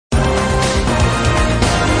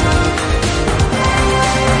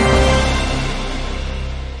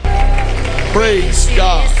Praise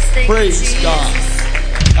God. Praise God.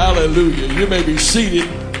 Hallelujah. You may be seated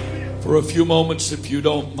for a few moments if you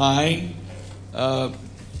don't mind. I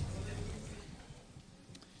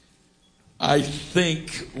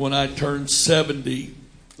think when I turned 70,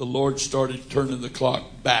 the Lord started turning the clock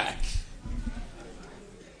back.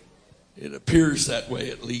 It appears that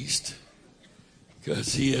way at least,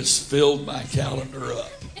 because He has filled my calendar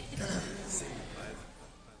up.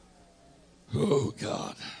 Oh,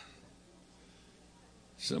 God.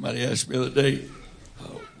 Somebody asked me the other day,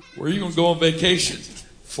 where are you going to go on vacation?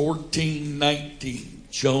 1419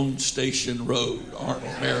 Jones Station Road,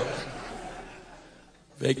 Arnold, Maryland.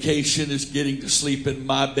 Vacation is getting to sleep in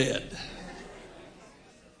my bed.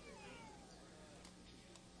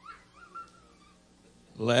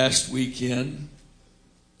 Last weekend,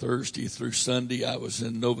 Thursday through Sunday, I was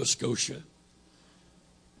in Nova Scotia.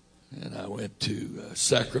 And I went to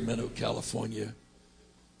Sacramento, California,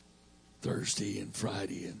 Thursday and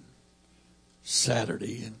Friday and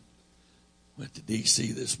Saturday, and went to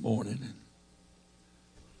D.C. this morning, and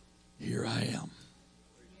here I am.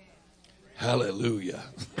 Hallelujah.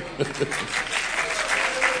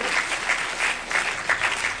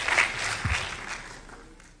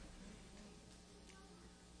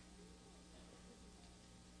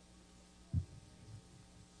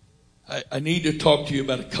 I need to talk to you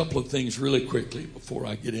about a couple of things really quickly before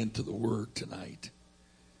I get into the Word tonight.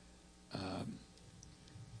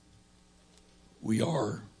 We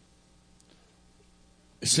are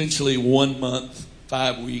essentially 1 month,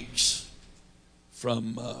 5 weeks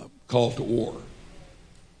from Call to War.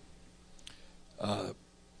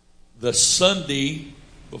 The Sunday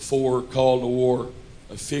before Call to War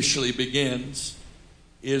officially begins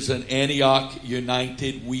is an Antioch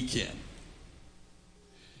United Weekend.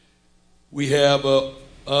 We have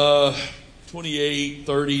 28,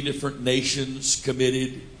 30 different nations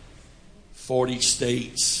committed, 40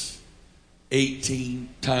 states, 18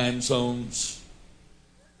 time zones,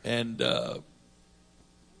 and the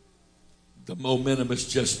momentum is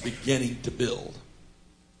just beginning to build.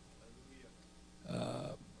 In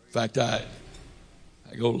fact, I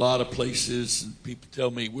go a lot of places, and people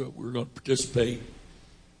tell me we're going to participate.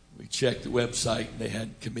 We check the website, and they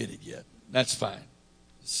hadn't committed yet. That's fine.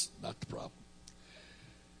 It's not the problem.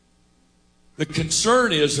 The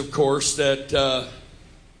concern is, of course, that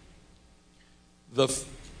the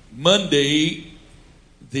Monday,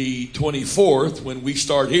 the 24th, when we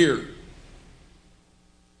start here,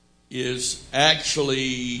 is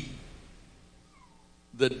actually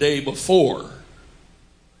the day before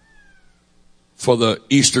for the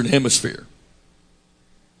Eastern Hemisphere.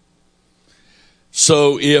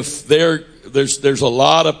 So if there's a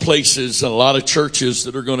lot of places and a lot of churches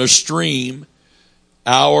that are going to stream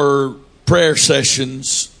our prayer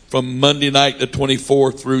sessions from Monday night the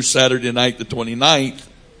 24th through Saturday night the 29th.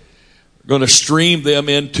 We're going to stream them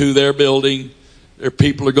into their building. Their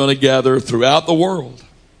people are going to gather throughout the world,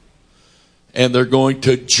 and they're going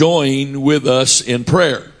to join with us in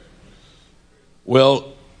prayer.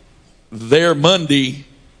 Well, their Monday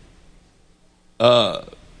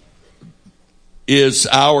is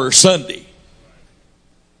our Sunday.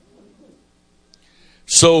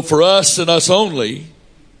 So for us and us only,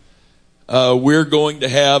 we're going to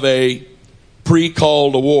have a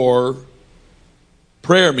pre-call to war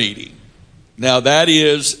prayer meeting. Now that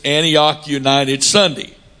is Antioch United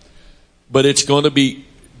Sunday, but it's going to be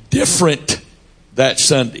different that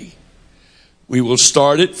Sunday. We will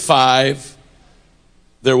start at 5.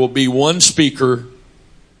 There will be one speaker,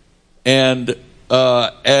 and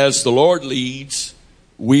as the Lord leads,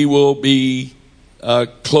 we will be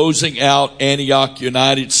closing out Antioch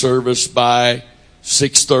United service by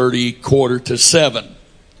 6:30, 6:45.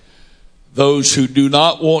 Those who do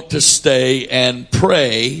not want to stay and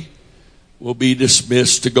pray will be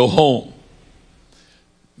dismissed to go home.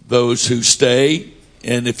 Those who stay,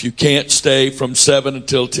 and if you can't stay from 7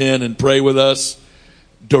 until 10 and pray with us,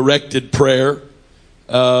 directed prayer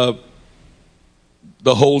the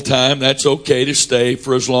whole time, that's okay to stay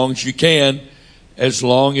for as long as you can, as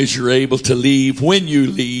long as you're able to leave when you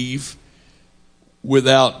leave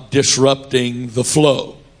without disrupting the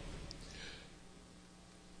flow.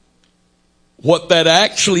 What that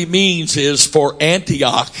actually means is, for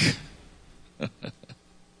Antioch,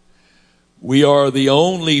 we are the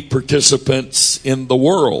only participants in the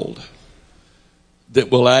world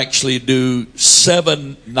that will actually do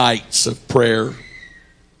 7 nights of prayer,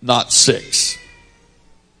 not 6.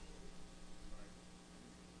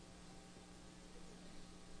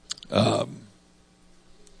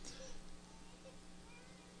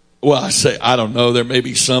 Well, I don't know. There may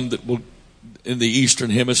be some that will, in the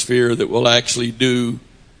Eastern Hemisphere, that will actually do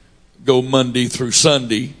go Monday through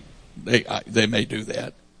Sunday. They may do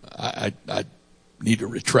that. I need to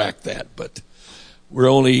retract that, but we're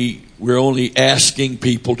only asking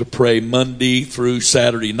people to pray Monday through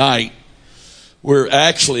Saturday night. We're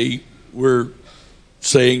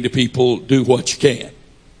saying to people, do what you can.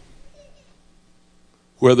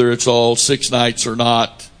 Whether it's all 6 nights or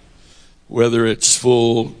not, whether it's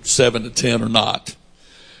full 7 to 10 or not.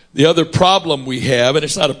 The other problem we have, and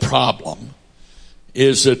it's not a problem,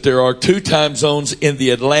 is that there are 2 time zones in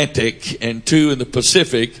the Atlantic and 2 in the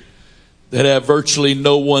Pacific that have virtually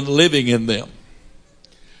no one living in them.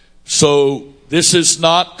 So this is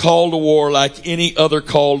not call to war like any other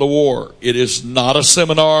call to war. It is not a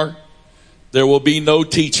seminar. There will be no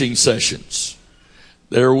teaching sessions.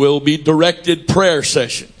 There will be directed prayer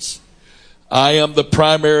sessions. I am the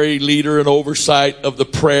primary leader and oversight of the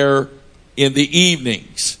prayer in the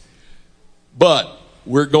evenings. But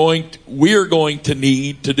we're going to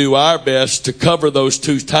need to do our best to cover those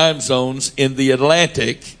 2 time zones in the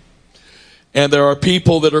Atlantic. And there are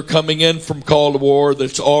people that are coming in from call to war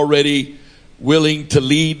that's already willing to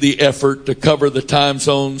lead the effort to cover the time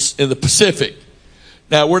zones in the Pacific.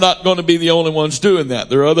 Now, we're not going to be the only ones doing that.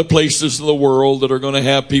 There are other places in the world that are going to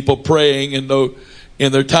have people praying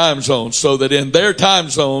in their time zone, so that in their time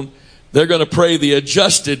zone, they're going to pray the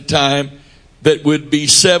adjusted time that would be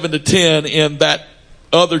 7 to 10 in that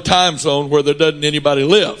other time zone where there doesn't anybody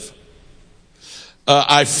live.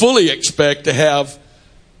 I fully expect to have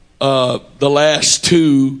the last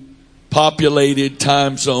 2 populated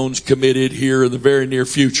time zones committed here in the very near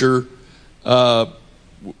future.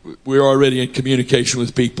 We're already in communication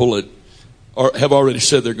with people that have already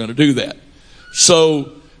said they're going to do that.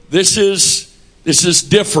 So this is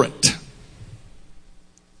different.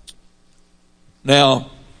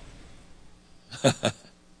 Now,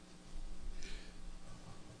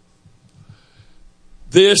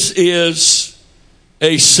 this is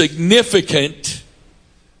a significant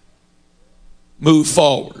move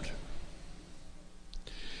forward.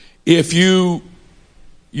 If you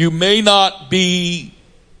may not be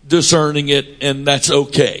discerning it, and that's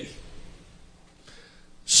okay.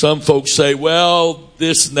 Some folks say, well,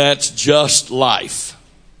 this and that's just life.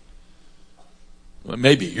 Well,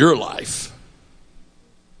 maybe your life.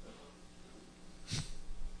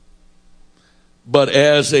 But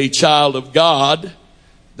as a child of God,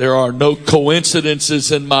 there are no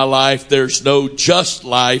coincidences in my life. There's no just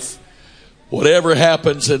life. Whatever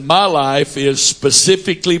happens in my life is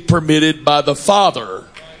specifically permitted by the Father.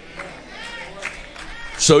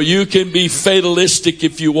 So you can be fatalistic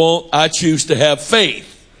if you want. I choose to have faith.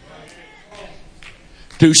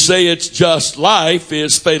 To say it's just life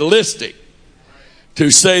is fatalistic.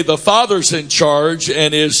 To say the Father's in charge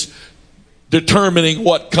and is determining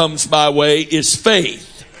what comes my way is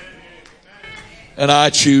faith. And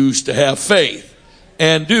I choose to have faith.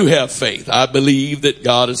 And do have faith. I believe that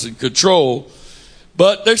God is in control.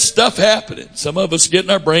 But there's stuff happening. Some of us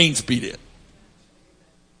getting our brains beat in.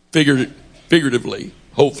 Figuratively,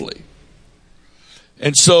 hopefully.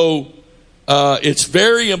 And so it's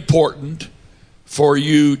very important for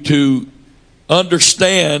you to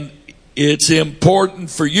understand it's important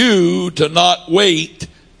for you to not wait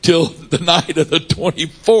till the night of the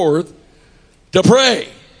 24th to pray.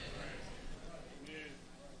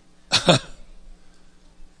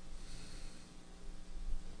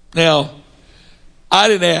 Now, I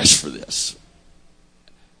didn't ask for this.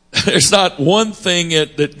 There's not one thing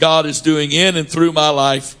that God is doing in and through my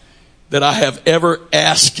life that I have ever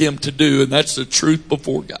asked Him to do, and that's the truth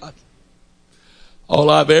before God. All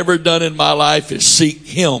I've ever done in my life is seek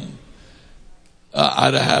Him.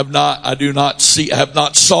 I have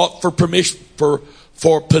not sought for permission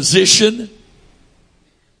for position.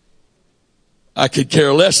 I could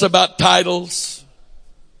care less about titles.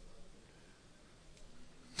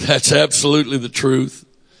 That's absolutely the truth.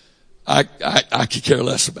 I could care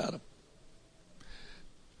less about them.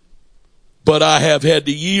 But I have had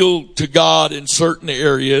to yield to God in certain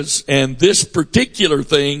areas, and this particular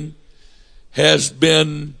thing has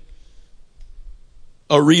been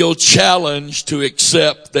a real challenge to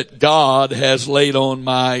accept that God has laid on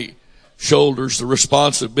my shoulders the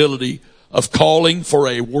responsibility of calling for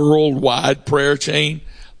a worldwide prayer chain.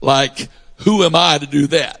 Like, who am I to do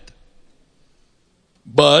that?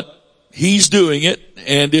 But He's doing it,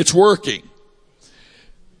 and it's working.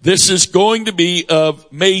 This is going to be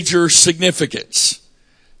of major significance.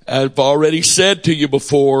 I've already said to you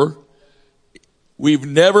before, we've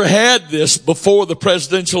never had this before the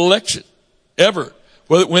presidential election, ever.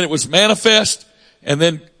 When it was manifest and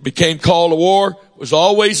then became call to war, it was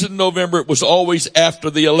always in November, it was always after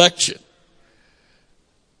the election.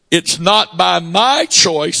 It's not by my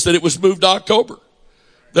choice that it was moved to October.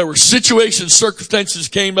 There were situations, circumstances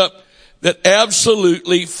came up that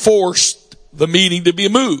absolutely forced the meeting to be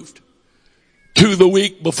moved to the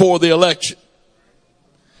week before the election.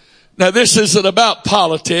 Now, this isn't about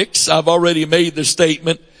politics. I've already made the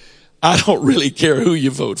statement. I don't really care who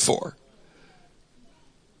you vote for.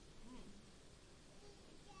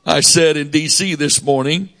 I said in D.C. this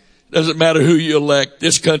morning, doesn't matter who you elect,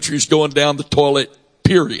 this country is going down the toilet,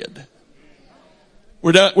 period.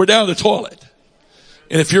 We're down the toilet.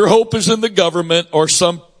 And if your hope is in the government or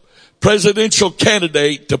some presidential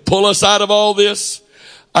candidate to pull us out of all this,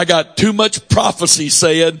 I got too much prophecy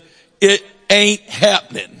saying it ain't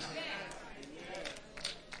happening.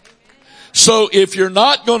 So if you're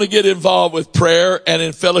not going to get involved with prayer and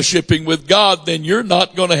in fellowshipping with God, then you're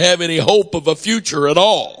not going to have any hope of a future at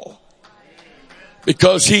all.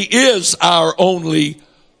 Because He is our only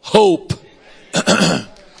hope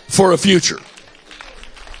for a future.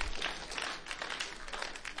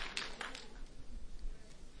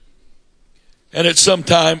 And at some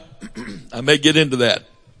time, I may get into that.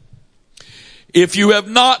 If you have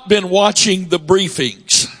not been watching the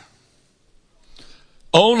briefings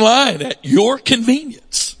online at your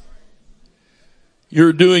convenience,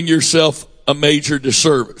 you're doing yourself a major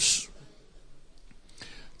disservice.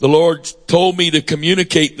 The Lord told me to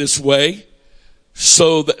communicate this way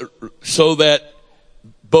so that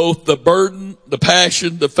both the burden, the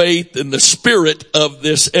passion, the faith, and the spirit of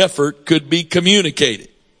this effort could be communicated.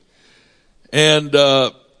 And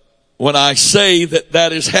when I say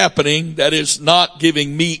that is happening, that is not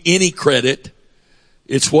giving me any credit.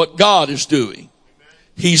 It's what God is doing.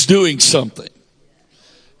 He's doing something.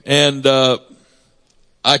 And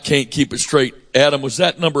I can't keep it straight. Adam, was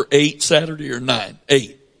that number 8 Saturday or 9?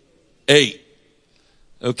 8.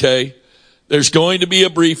 Okay. There's going to be a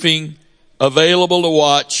briefing available to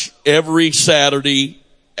watch every Saturday.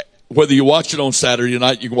 Whether you watch it on Saturday or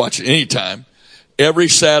not, you can watch it anytime. Every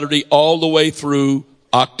Saturday all the way through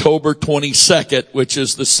October 22nd, which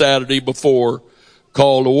is the Saturday before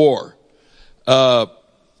Call to War.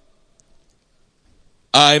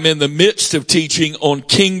 I'm in the midst of teaching on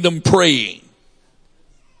kingdom praying.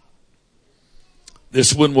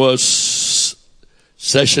 This one was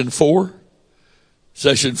session 4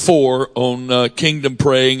 on kingdom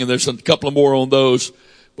praying, and there's a couple of more on those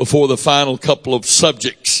before the final couple of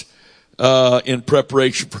subjects in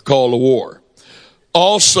preparation for Call to War.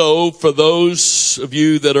 Also, for those of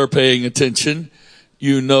you that are paying attention,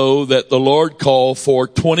 you know that the Lord called for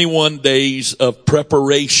 21 days of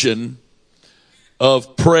preparation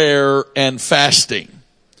of prayer and fasting.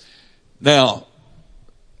 Now,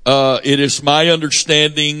 it is my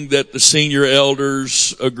understanding that the senior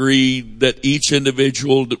elders agreed that each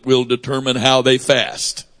individual will determine how they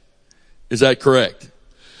fast. Is that correct?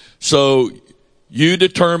 So, you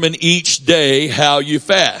determine each day how you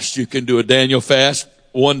fast. You can do a Daniel fast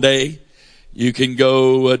one day. You can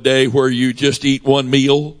go a day where you just eat one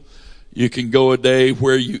meal. You can go a day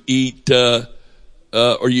where you eat,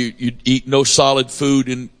 or you eat no solid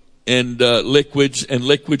food and liquids. And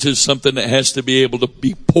liquids is something that has to be able to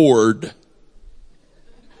be poured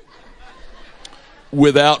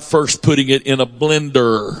without first putting it in a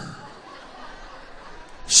blender.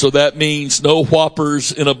 So that means no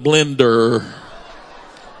Whoppers in a blender.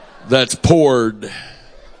 That's poured.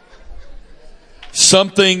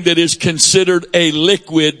 Something that is considered a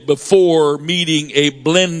liquid before meeting a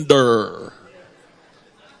blender.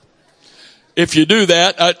 If you do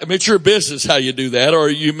that, I mean, it's your business how you do that, or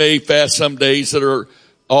you may fast some days that are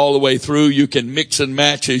all the way through. You can mix and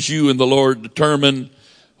match as you and the Lord determine,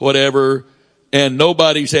 whatever. And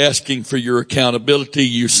nobody's asking for your accountability.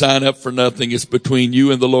 You sign up for nothing. It's between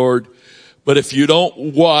you and the Lord. But if you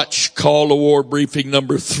don't watch Call to War briefing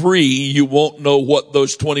number 3, you won't know what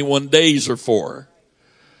those 21 days are for.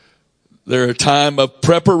 They're a time of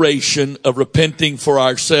preparation, of repenting for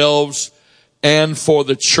ourselves and for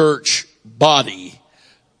the church body.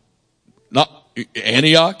 Not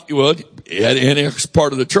Antioch. Well, Antioch's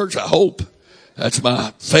part of the church, I hope. That's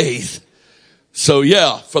my faith. So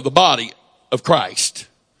yeah, for the body of Christ.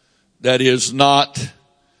 That is not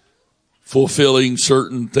fulfilling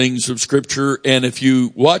certain things of Scripture. And if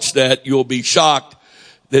you watch that, you'll be shocked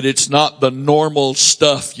that it's not the normal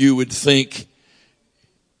stuff you would think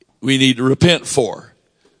we need to repent for.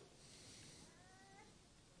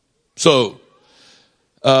 So,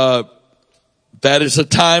 that is a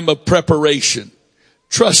time of preparation.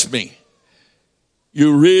 Trust me,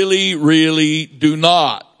 you really, really do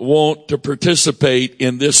not want to participate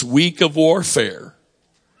in this week of warfare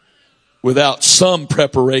without some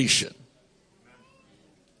preparation.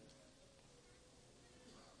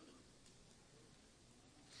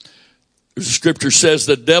 The scripture says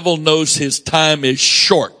the devil knows his time is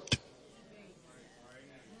short.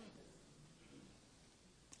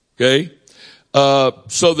 Okay?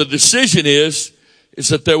 So the decision is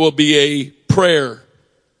that there will be a prayer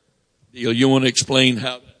deal. You want to explain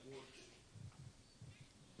how that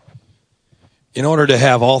works? In order to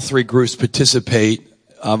have all three groups participate,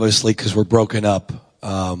 obviously because we're broken up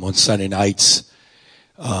on Sunday nights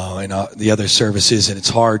and the other services, and it's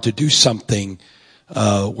hard to do something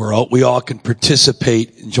where we all can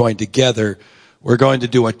participate and join together, we're going to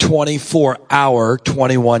do a 24-hour,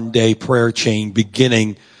 21-day prayer chain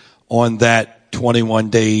beginning on that 21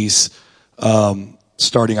 days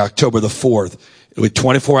starting October the 4th. It'll be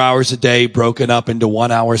 24 hours a day broken up into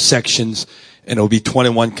 1-hour sections, and it'll be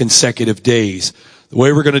 21 consecutive days. The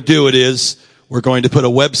way we're going to do it is we're going to put a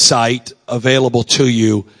website available to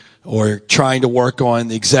you, or trying to work on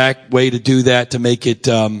the exact way to do that to make it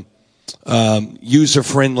user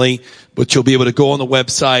friendly. But you'll be able to go on the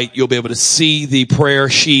website, you'll be able to see the prayer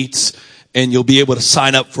sheets, and you'll be able to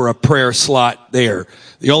sign up for a prayer slot there.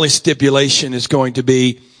 The only stipulation is going to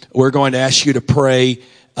be we're going to ask you to pray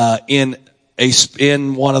in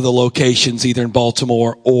one of the locations, either in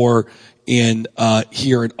Baltimore or in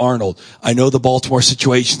here in Arnold. I know the Baltimore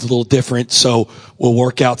situation's a little different, so we'll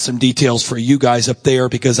work out some details for you guys up there,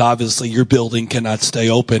 because obviously your building cannot stay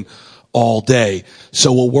open all day.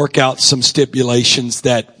 So we'll work out some stipulations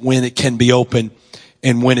that when it can be open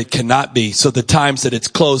and when it cannot be. So the times that it's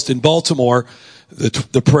closed in Baltimore,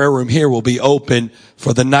 the prayer room here will be open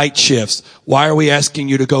for the night shifts. Why are we asking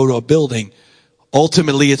you to go to a building?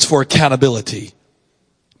 Ultimately, it's for accountability,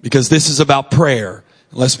 because this is about prayer.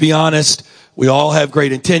 Let's be honest, we all have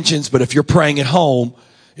great intentions, but if you're praying at home,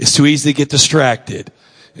 it's too easy to get distracted.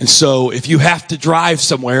 And so if you have to drive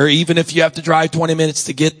somewhere, even if you have to drive 20 minutes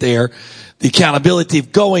to get there, the accountability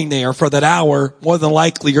of going there for that hour, more than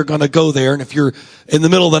likely you're going to go there. And if you're in the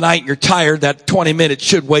middle of the night and you're tired, that 20 minutes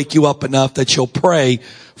should wake you up enough that you'll pray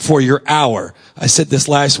for your hour. I said this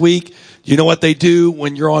last week. You know what they do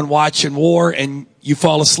when you're on watch and war and you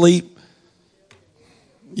fall asleep?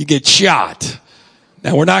 You get shot.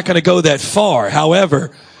 Now, we're not going to go that far.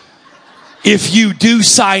 However, if you do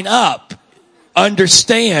sign up,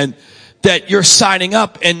 understand that you're signing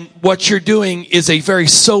up, and what you're doing is a very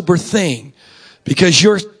sober thing, because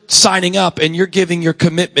you're signing up and you're giving your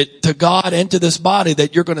commitment to God and to this body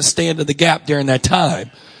that you're going to stand in the gap during that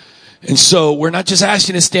time. And so we're not just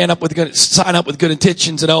asking you to sign up with good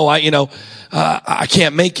intentions and, I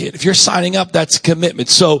can't make it. If you're signing up, that's a commitment.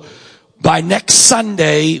 So by next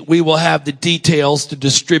Sunday, we will have the details to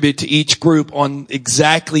distribute to each group on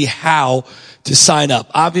exactly how to sign up.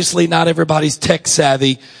 Obviously, not everybody's tech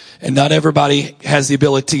savvy, and not everybody has the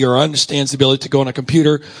ability or understands the ability to go on a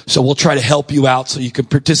computer. So we'll try to help you out so you can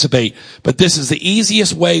participate. But this is the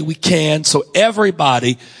easiest way we can, so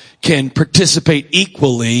everybody can participate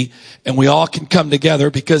equally, and we all can come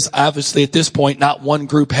together, because obviously at this point, not one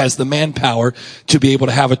group has the manpower to be able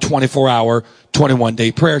to have a 24-hour,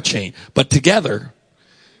 21-day prayer chain. But together,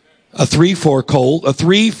 a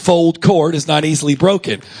threefold cord is not easily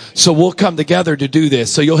broken. So we'll come together to do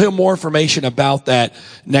this. So you'll hear more information about that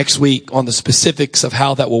next week on the specifics of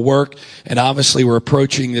how that will work. And obviously we're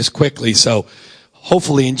approaching this quickly. So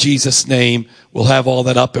hopefully in Jesus' name, we'll have all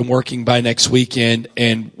that up and working by next weekend,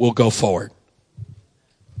 and we'll go forward.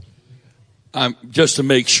 Just to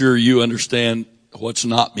make sure you understand what's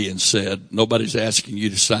not being said, nobody's asking you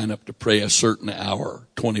to sign up to pray a certain hour,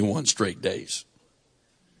 21 straight days.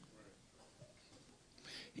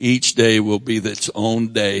 Each day will be its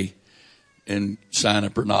own day, and sign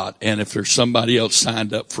up or not. And if there's somebody else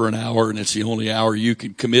signed up for an hour and it's the only hour you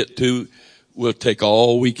can commit to, we'll take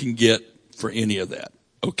all we can get for any of that.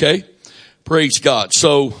 Okay? Praise God.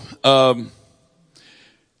 So,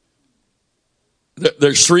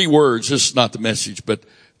 there's three words. This is not the message, but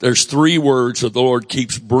there's three words that the Lord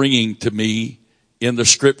keeps bringing to me in the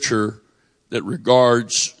scripture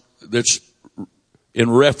that's in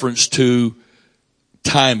reference to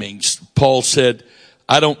timings. Paul said,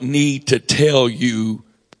 I don't need to tell you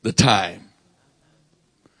the time.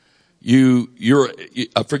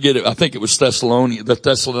 I forget it. I think it was the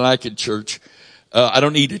Thessalonican church. I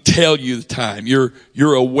don't need to tell you the time.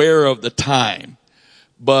 You're aware of the time.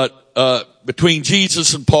 But, between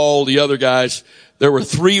Jesus and Paul, the other guys, there were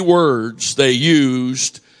three words they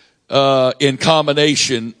used, in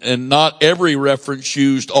combination, and not every reference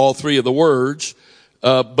used all three of the words,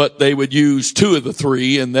 but they would use two of the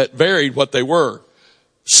three, and that varied what they were.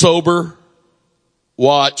 Sober,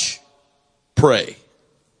 watch, pray.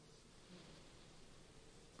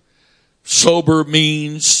 Sober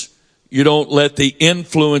means you don't let the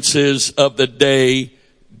influences of the day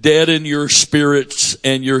deaden your spirits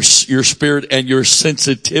and your spirit and your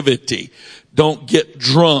sensitivity. Don't get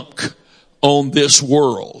drunk on this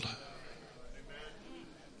world.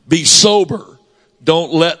 Be sober.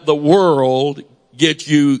 Don't let the world get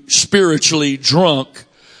you spiritually drunk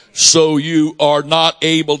so you are not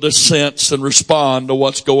able to sense and respond to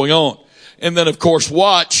what's going on. And then, of course,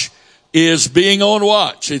 watch is being on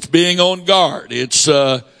watch. It's being on guard. It's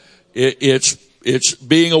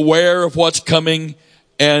being aware of what's coming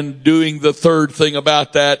and doing the third thing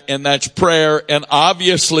about that, and that's prayer. And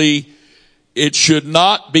obviously, it should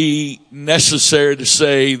not be necessary to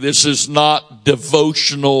say this is not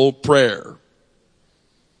devotional prayer.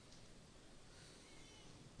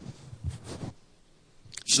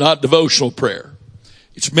 It's not devotional prayer.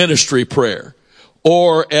 It's ministry prayer.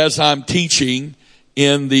 Or, as I'm teaching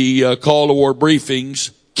in the call to war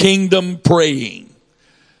briefings, kingdom praying.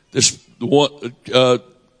 This one,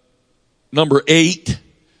 number 8,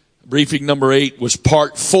 briefing number 8 was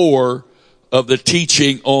part 4 of the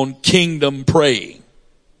teaching on kingdom praying.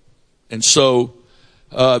 And so,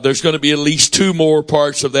 there's going to be at least 2 more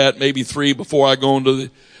parts of that, maybe 3 before I go into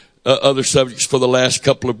the other subjects for the last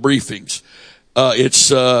couple of briefings.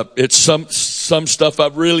 It's some stuff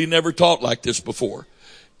I've really never taught like this before.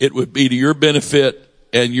 It would be to your benefit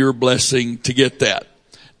and your blessing to get that.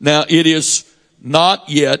 Now, it is not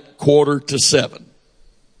yet 6:45.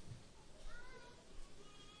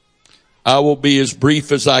 I will be as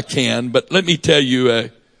brief as I can, but let me tell you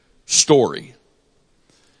a story.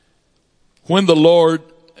 When the Lord,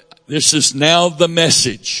 this is now the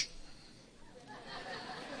message.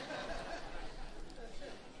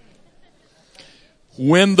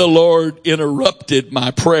 When the Lord interrupted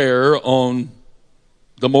my prayer on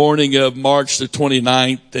the morning of March the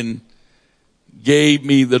 29th and gave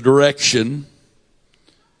me the direction,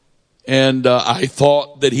 and I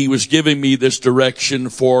thought that he was giving me this direction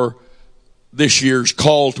for this year's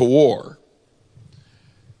call to war.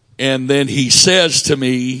 And then he says to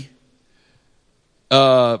me,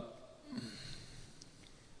 I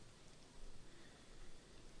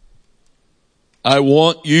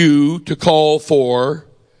want you to call for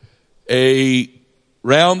a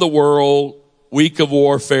round the world week of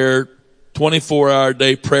warfare, 24-hour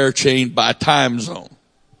day prayer chain by time zone.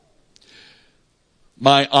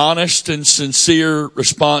 My honest and sincere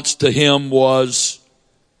response to him was,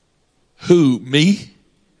 who, me?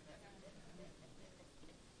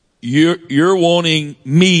 You're wanting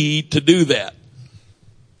me to do that.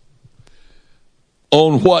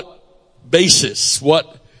 On what basis?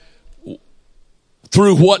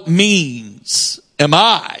 Through what means am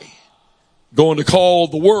I going to call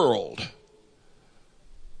the world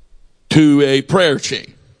to a prayer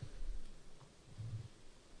chain?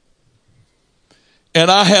 And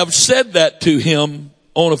I have said that to him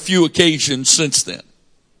on a few occasions since then.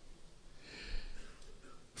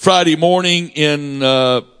 Friday morning in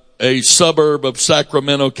a suburb of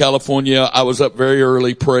Sacramento, California, I was up very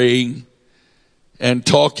early praying and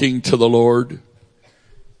talking to the Lord.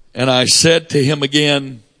 And I said to him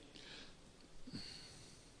again,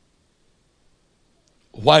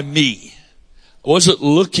 why me? I wasn't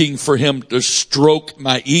looking for him to stroke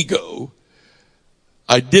my ego.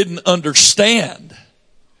 I didn't understand.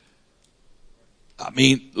 I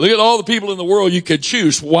mean, look at all the people in the world you could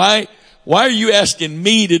choose. Why are you asking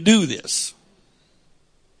me to do this?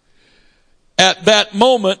 At that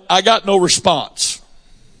moment, I got no response.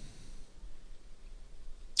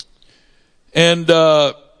 And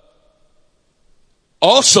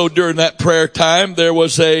also during that prayer time, there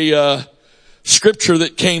was a scripture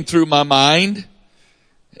that came through my mind.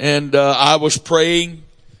 And I was praying,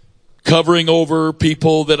 covering over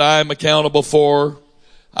people that I'm accountable for.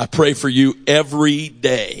 I pray for you every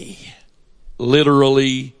day.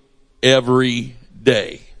 Literally every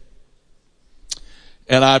day.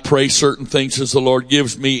 And I pray certain things as the Lord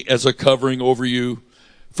gives me as a covering over you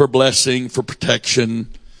for blessing, for protection,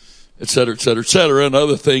 et cetera, et cetera, et cetera, and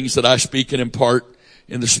other things that I speak and impart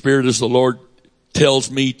in the Spirit as the Lord tells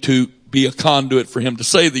me to be a conduit for Him to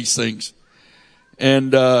say these things.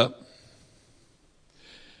 And while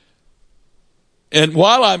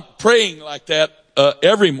I'm praying like that,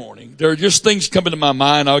 every morning, there are just things coming to my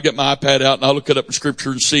mind. I'll get my iPad out and I'll look it up in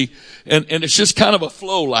scripture and see. And it's just kind of a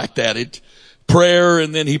flow like that. It's prayer,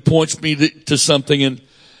 and then He points me to something. And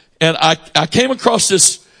I came across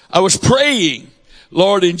this. I was praying,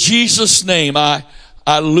 Lord, in Jesus' name, I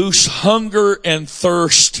loose hunger and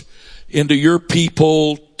thirst into your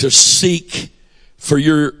people to seek for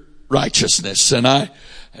your righteousness. And I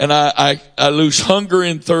loose hunger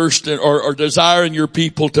and thirst or desire in your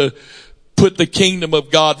people to put the kingdom of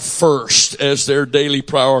God first as their daily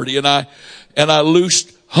priority. And I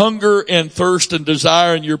loosed hunger and thirst and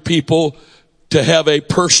desire in your people to have a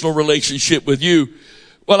personal relationship with you.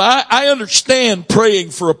 Well, I understand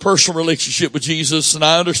praying for a personal relationship with Jesus, and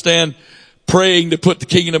I understand praying to put the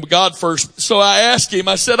kingdom of God first. So I asked him,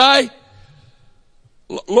 I said,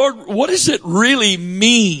 Lord, what does it really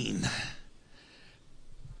mean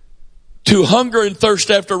to hunger and thirst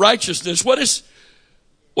after righteousness? What is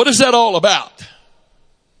that all about?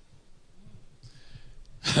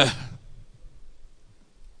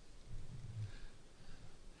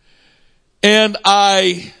 And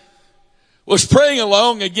I was praying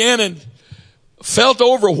along again and felt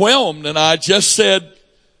overwhelmed, and I just said,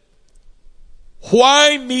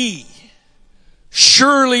 why me?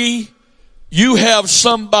 Surely you have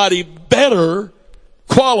somebody better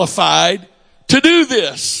qualified to do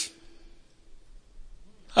this.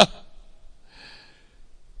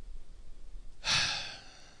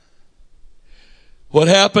 What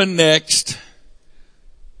happened next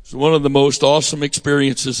was one of the most awesome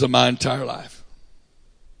experiences of my entire life.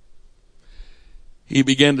 He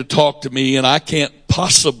began to talk to me, and I can't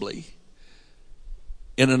possibly,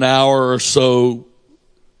 in an hour or so,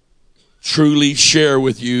 truly share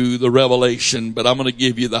with you the revelation, but I'm going to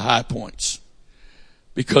give you the high points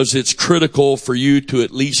because it's critical for you to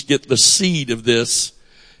at least get the seed of this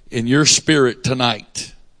in your spirit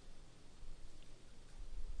tonight.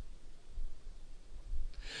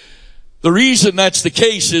 The reason that's the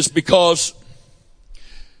case is because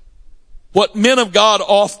what men of God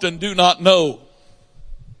often do not know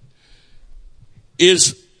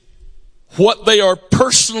is what they are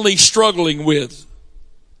personally struggling with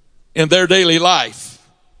in their daily life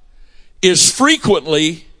is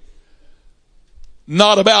frequently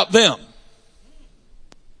not about them.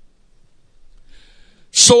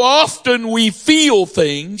 So often we feel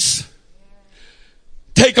things,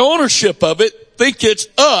 take ownership of it, think it's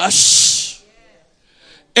us,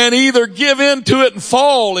 and either give into it and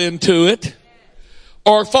fall into it,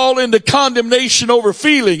 or fall into condemnation over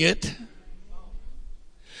feeling it,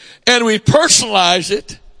 and we personalize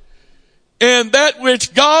it, and that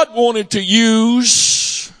which God wanted to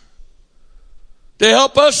use to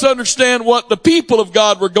help us understand what the people of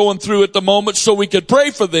God were going through at the moment so we could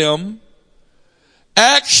pray for them,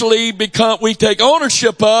 actually we take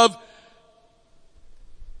ownership of,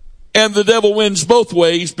 and the devil wins both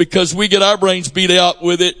ways because we get our brains beat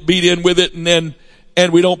in with it,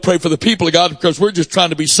 and we don't pray for the people of God because we're just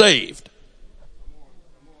trying to be saved.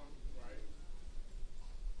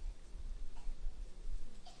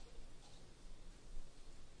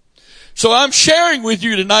 So I'm sharing with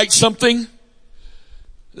you tonight something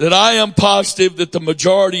that I am positive that the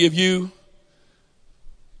majority of you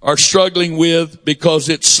are struggling with because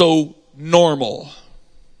it's so normal.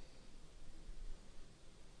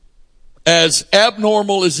 As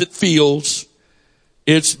abnormal as it feels,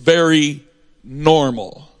 it's very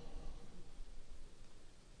normal.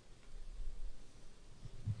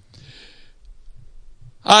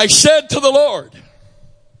 I said to the Lord,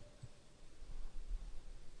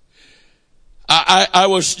 I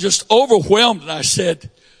was just overwhelmed, and I said,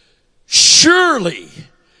 surely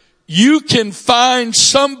you can find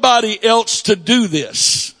somebody else to do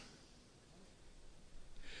this.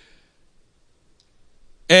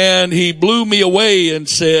 And he blew me away and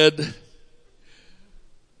said,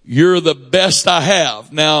 you're the best I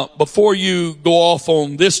have. Now, before you go off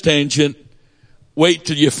on this tangent, wait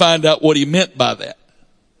till you find out what he meant by that.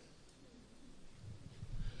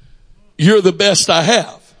 You're the best I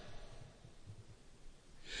have.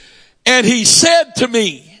 And he said to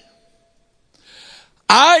me,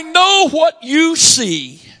 I know what you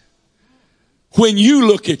see when you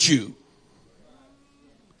look at you.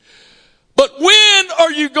 But when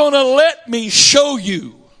are you going to let me show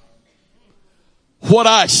you what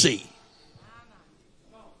I see?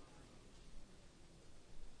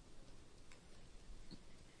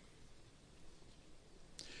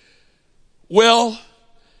 Well,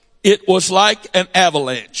 it was like an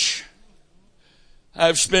avalanche.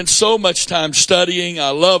 I've spent so much time studying.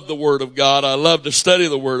 I love the Word of God. I love to study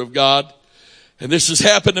the Word of God. And this has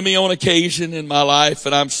happened to me on occasion in my life,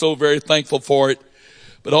 and I'm so very thankful for it.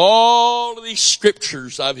 But all of these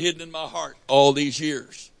scriptures I've hidden in my heart all these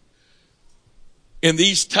years. In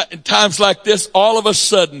these in times like this, all of a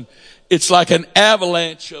sudden, it's like an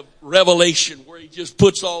avalanche of revelation where he just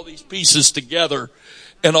puts all these pieces together.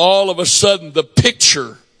 And all of a sudden, the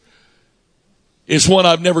picture is one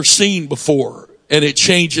I've never seen before. And it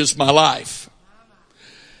changes my life.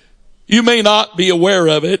 You may not be aware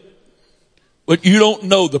of it, but you don't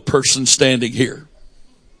know the person standing here.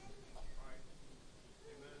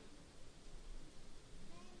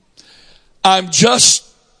 I'm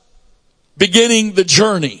just beginning the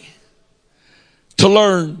journey to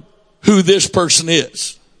learn who this person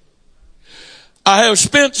is. I have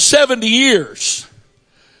spent 70 years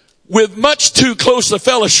with much too close a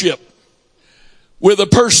fellowship with a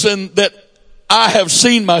person that I have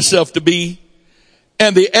seen myself to be,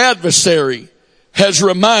 and the adversary has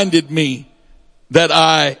reminded me that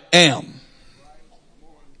I am.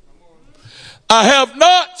 I have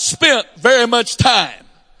not spent very much time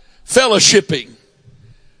fellowshipping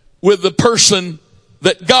with the person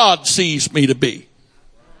that God sees me to be.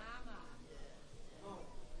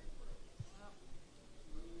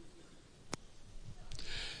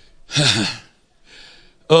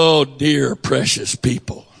 Oh, dear precious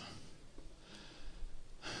people.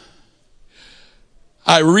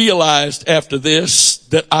 I realized after this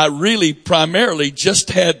that I really primarily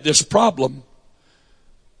just had this problem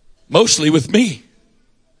mostly with me.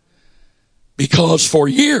 Because for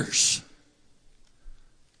years,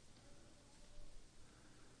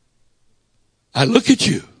 I look at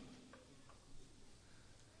you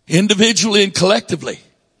individually and collectively,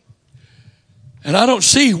 and I don't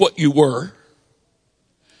see what you were.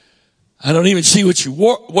 I don't even see what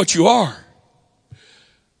you are.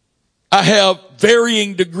 I have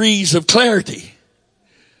varying degrees of clarity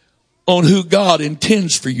on who God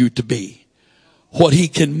intends for you to be, what he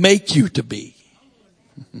can make you to be.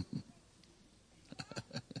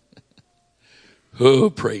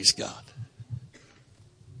 Oh, praise God.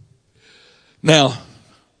 Now,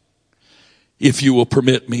 if you will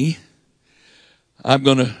permit me, I'm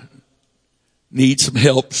going to need some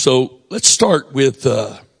help. So let's start with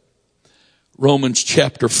Romans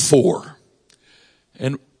chapter 4.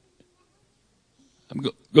 And I'm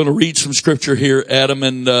going to read some scripture here, Adam,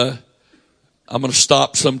 and I'm going to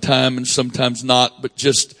stop sometime and sometimes not, but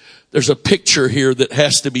just there's a picture here that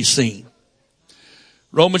has to be seen.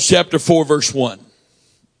 Romans chapter 4, verse 1.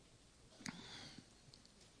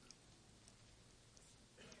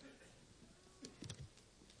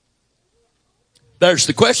 There's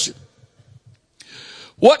the question.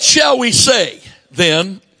 What shall we say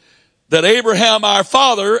then that Abraham our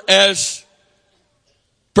father as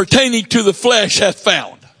pertaining to the flesh hath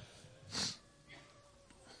found?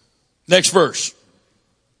 Next verse.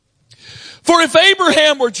 For if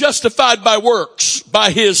Abraham were justified by works,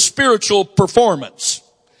 by his spiritual performance,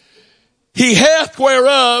 he hath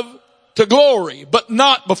whereof to glory, but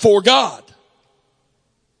not before God.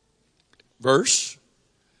 Verse.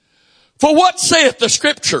 For what saith the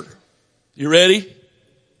scripture? You ready?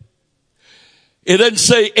 It doesn't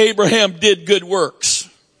say Abraham did good works.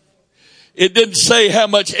 It didn't say how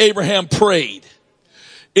much Abraham prayed.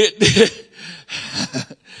 It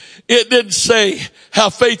didn't say how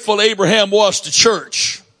faithful Abraham was to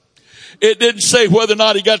church. It didn't say whether or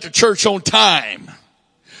not he got to church on time.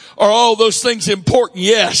 Are all those things important?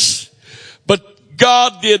 Yes. But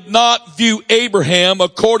God did not view Abraham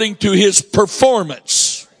according to his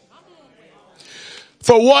performance.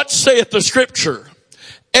 For what saith the scripture?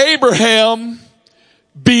 Abraham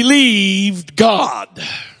believed God.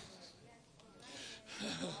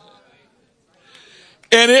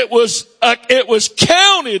 And it was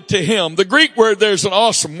counted to him. The Greek word there's an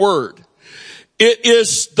awesome word. It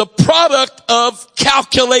is the product of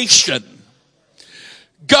calculation.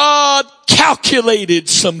 God calculated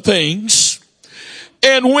some things,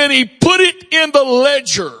 and when he put it in the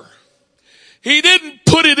ledger, he didn't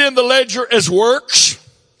put it in the ledger as works.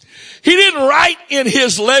 He didn't write in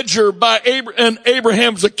his ledger by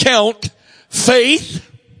Abraham's account faith.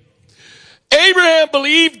 Abraham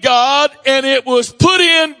believed God, and it was put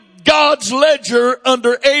in God's ledger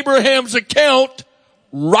under Abraham's account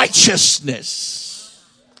righteousness.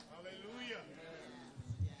 Hallelujah.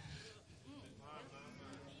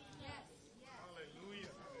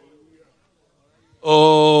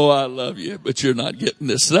 Oh, I love you, but you're not getting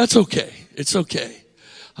this. That's okay. It's okay.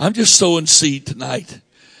 I'm just sowing seed tonight.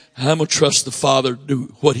 I'm going to trust the Father to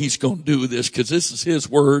do what he's going to do with this, because this is his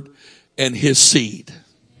word and his seed.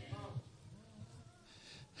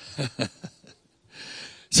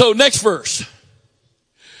 So next verse.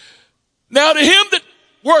 Now to him that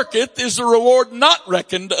worketh is the reward not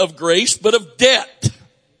reckoned of grace, but of debt.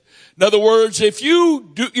 In other words, if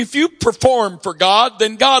you perform for God,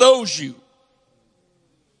 then God owes you.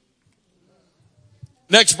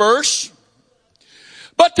 Next verse.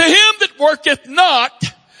 But to him that worketh not,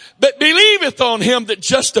 but believeth on him that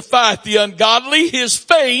justifieth the ungodly, his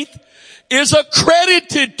faith is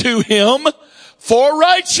accredited to him for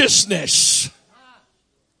righteousness.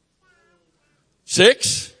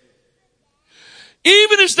 6.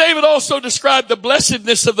 Even as David also described the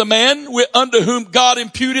blessedness of the man unto whom God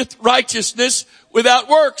imputeth righteousness without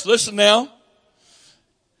works. Listen now.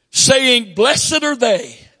 saying, blessed are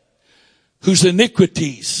they whose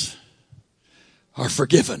iniquities are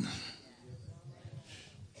forgiven,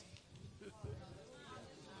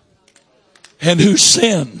 and whose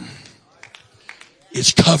sin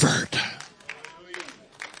is covered.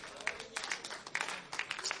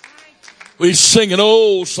 We sing an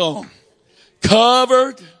old song.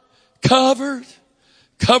 Covered, covered,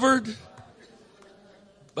 covered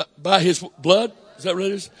by his blood. Is that what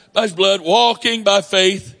it is? By his blood, walking by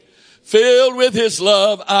faith, filled with his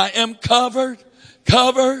love. I am covered,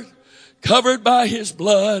 covered, covered by his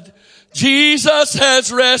blood. Jesus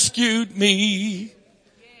has rescued me.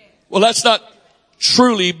 Well, that's not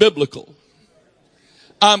truly biblical.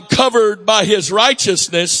 I'm covered by his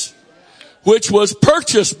righteousness, which was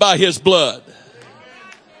purchased by his blood.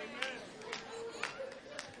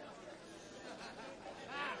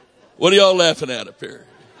 What are y'all laughing at up here?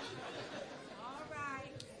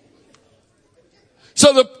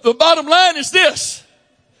 So the bottom line is this.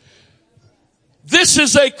 This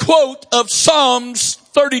is a quote of Psalms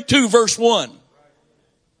 32 verse 1.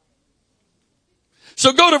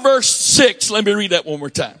 So go to verse 6. Let me read that one more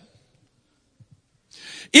time.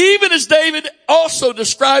 Even as David also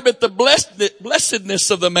describeth the blessedness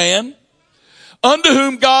of the man, unto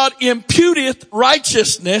whom God imputeth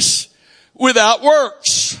righteousness without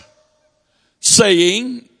works,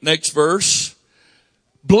 saying, next verse,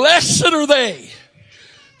 blessed are they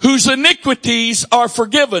whose iniquities are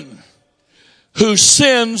forgiven, whose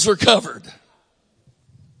sins are covered.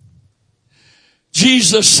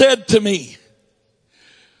 Jesus said to me,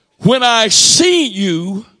 when I see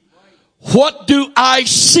you, what do I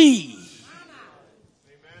see?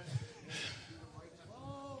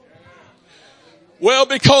 Well,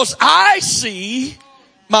 because I see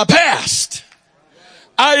my past,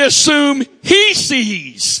 I assume he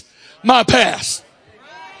sees my past.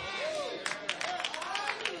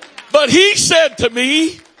 But he said to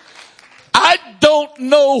me, I don't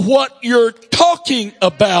know what you're talking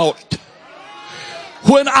about.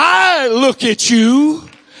 When I look at you,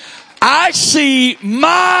 I see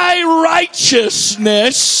my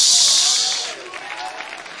righteousness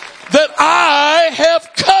that I have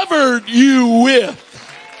covered you with.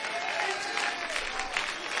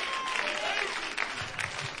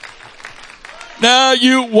 Now,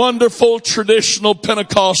 you wonderful traditional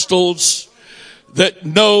Pentecostals that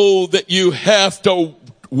know that you have to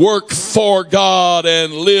work for God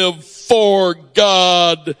and live for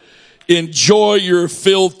God, enjoy your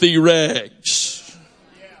filthy rags.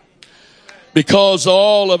 Because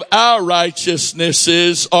all of our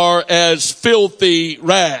righteousnesses are as filthy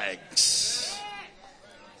rags.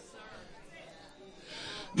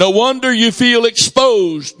 No wonder you feel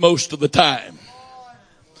exposed most of the time.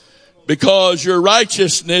 Because your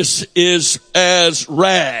righteousness is as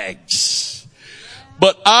rags.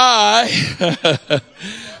 But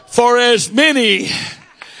for as many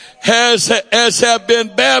as have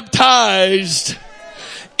been baptized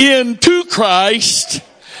into Christ,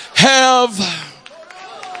 have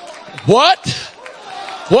what?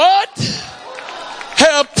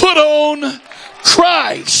 Have put on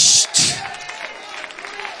Christ.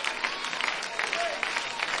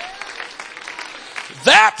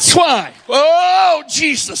 That's why, oh,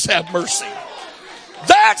 Jesus have mercy.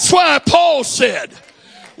 That's why Paul said,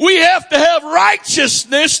 we have to have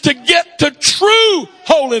righteousness to get to true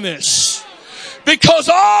holiness. Because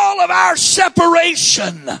all of our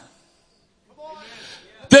separation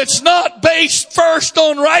that's not based first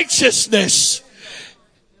on righteousness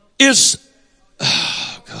is,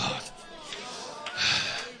 oh God,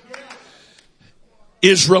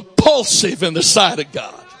 is repulsive in the sight of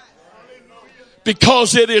God.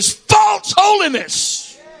 Because it is false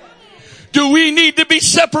holiness. Do we need to be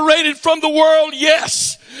separated from the world?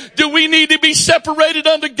 Yes. Do we need to be separated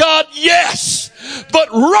unto God? Yes. But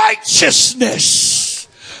righteousness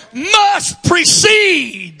must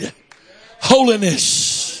precede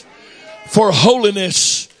holiness. For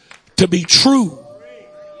holiness to be true.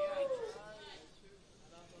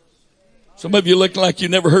 Some of you look like you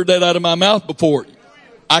never heard that out of my mouth before.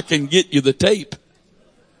 I can get you the tape.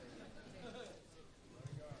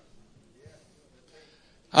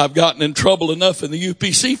 I've gotten in trouble enough in the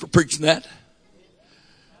UPC for preaching that.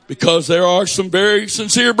 Because there are some very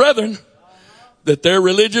sincere brethren that their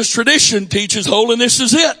religious tradition teaches holiness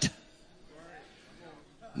is it.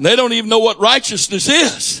 And they don't even know what righteousness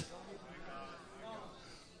is.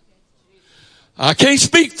 I can't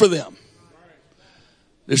speak for them.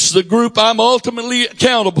 This is the group I'm ultimately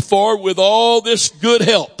accountable for with all this good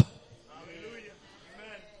help.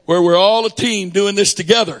 Where we're all a team doing this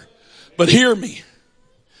together. But hear me.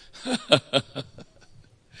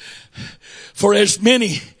 For as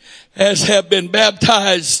many as have been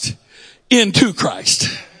baptized into Christ,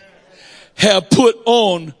 have put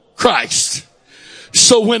on Christ.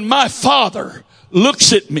 So when my Father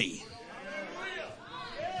looks at me,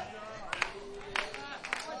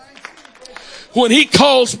 when he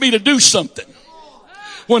calls me to do something,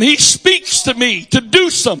 when he speaks to me to do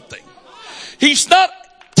something, he's not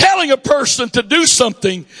telling a person to do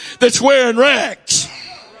something that's wearing rags.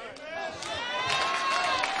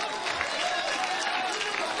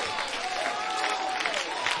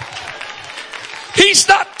 He's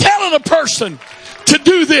not telling a person to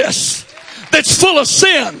do this that's full of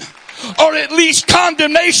sin, or at least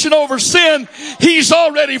condemnation over sin he's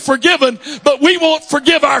already forgiven, but we won't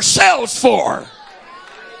forgive ourselves for.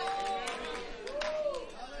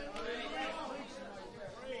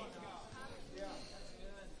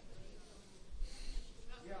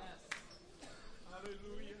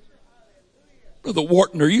 Brother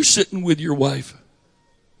Wharton, are you sitting with your wife?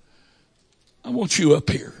 I want you up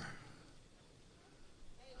here.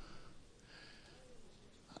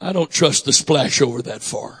 I don't trust the splash over that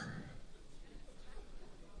far.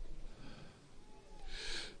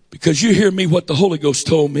 Because you hear me what the Holy Ghost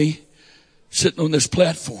told me sitting on this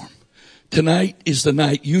platform. Tonight is the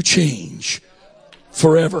night you change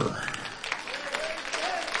forever.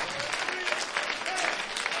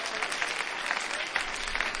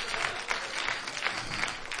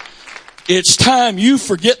 It's time you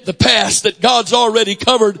forget the past that God's already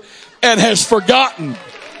covered and has forgotten.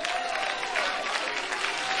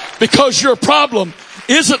 Because your problem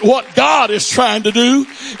isn't what God is trying to do.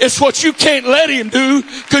 It's what you can't let him do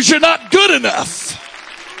because you're not good enough.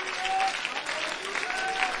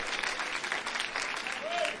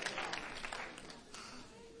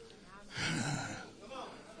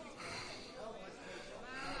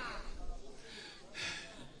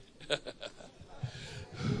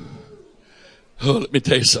 Oh, let me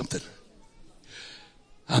tell you something.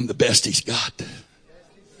 I'm the best he's got.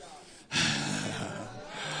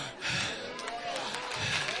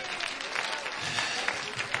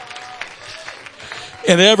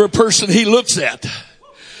 And every person he looks at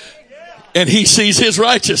and he sees his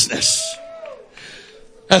righteousness,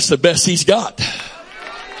 that's the best he's got.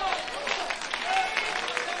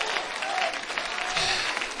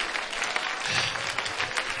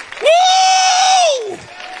 Woo!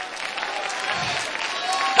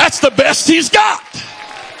 That's the best he's got.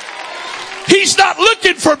 He's not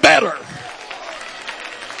looking for better.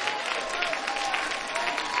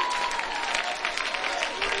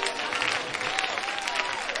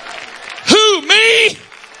 Who, me?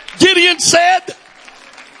 Gideon said.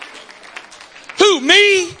 Who,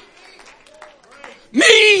 me?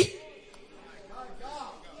 Me?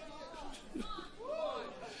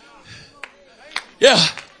 Yeah.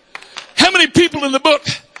 How many people in the book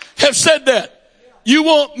have said that? You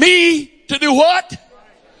want me to do what?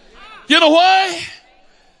 You know why?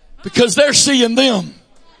 Because they're seeing them.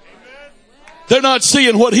 They're not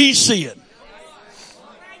seeing what he's seeing.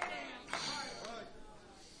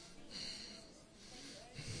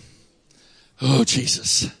 Oh,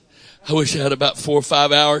 Jesus. I wish I had about 4 or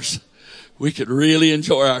 5 hours. We could really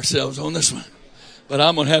enjoy ourselves on this one. But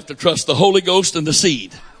I'm going to have to trust the Holy Ghost and the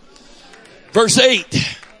seed. Verse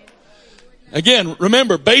 8. Again,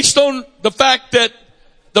 remember, based on the fact that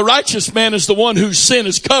the righteous man is the one whose sin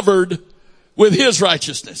is covered with his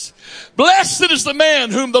righteousness. Blessed is the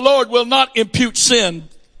man whom the Lord will not impute sin.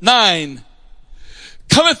 9.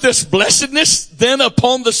 Cometh this blessedness then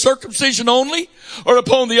upon the circumcision only, or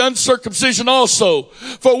upon the uncircumcision also?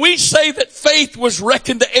 For we say that faith was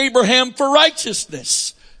reckoned to Abraham for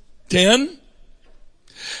righteousness. 10.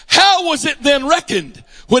 How was it then reckoned?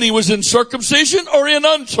 When he was in circumcision or in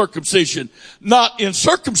uncircumcision? Not in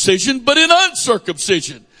circumcision, but in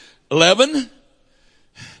uncircumcision. 11.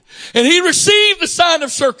 And he received the sign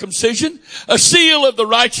of circumcision, a seal of the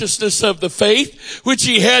righteousness of the faith, which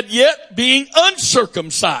he had yet being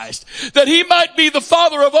uncircumcised, that he might be the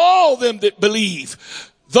father of all them that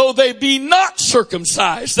believe, though they be not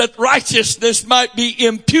circumcised, that righteousness might be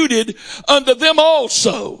imputed unto them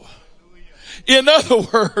also. In other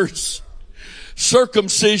words,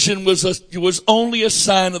 circumcision was only a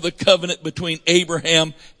sign of the covenant between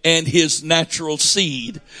Abraham and his natural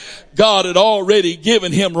seed. God had already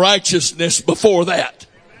given him righteousness before that,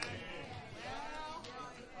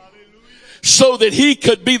 so that he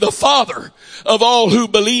could be the father of all who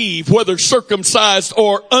believe, whether circumcised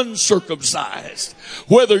or uncircumcised,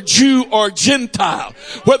 whether Jew or Gentile,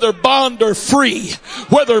 whether bond or free,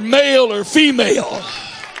 whether male or female,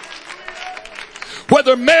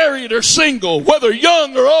 whether married or single, whether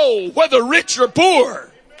young or old, whether rich or poor.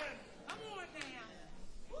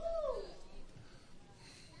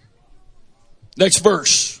 Next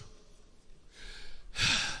verse.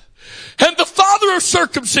 And the father of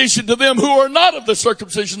circumcision to them who are not of the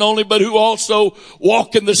circumcision only, but who also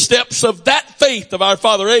walk in the steps of that faith of our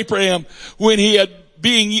father Abraham, which he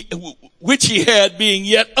had being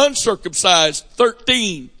yet uncircumcised.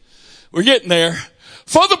 13. We're getting there.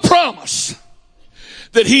 For the promise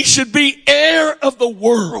that he should be heir of the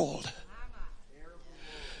world.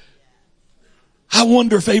 I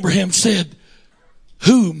wonder if Abraham said,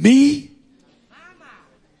 who, me?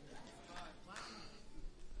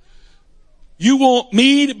 You want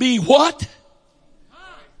me to be what?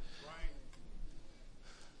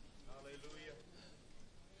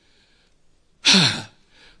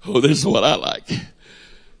 Oh, this is what I like.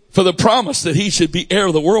 For the promise that he should be heir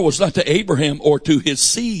of the world was not to Abraham or to his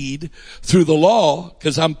seed through the law,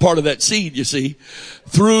 because I'm part of that seed, you see,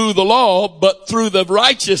 through the law, but through the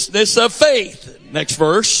righteousness of faith. Next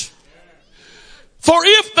verse. For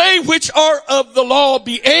if they which are of the law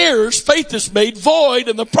be heirs, faith is made void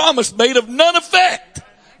and the promise made of none effect.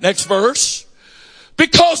 Next verse.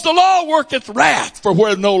 Because the law worketh wrath, for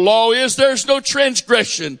where no law is, there's no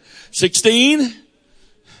transgression. 16.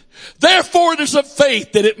 Therefore it is of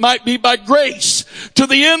faith that it might be by grace, to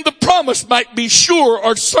the end the promise might be sure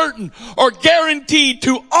or certain or guaranteed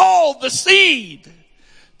to all the seed,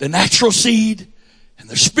 the natural seed and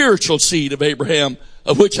the spiritual seed of Abraham,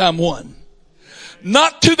 of which I'm one.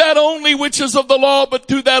 Not to that only which is of the law, but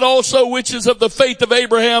to that also which is of the faith of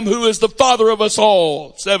Abraham, who is the father of us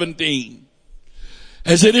all. 17.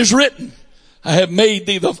 As it is written, I have made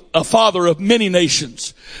thee a father of many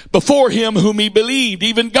nations, before him whom he believed,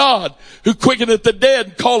 even God, who quickeneth the dead,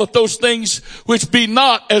 and calleth those things which be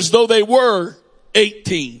not as though they were.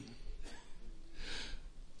 18.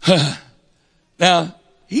 Now,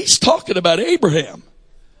 he's talking about Abraham,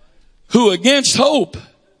 who against hope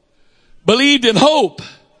believed in hope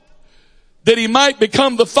that he might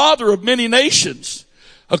become the father of many nations,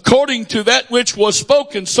 according to that which was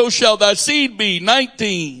spoken, so shall thy seed be.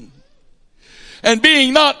 19. And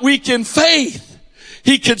being not weak in faith,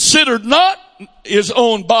 he considered not his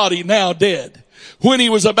own body now dead, when he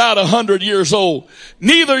was about 100 years old,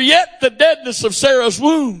 neither yet the deadness of Sarah's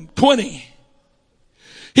womb. 20.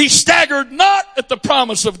 He staggered not at the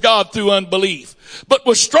promise of God through unbelief, but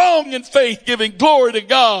was strong in faith, giving glory to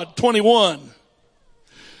God. 21.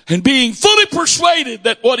 And being fully persuaded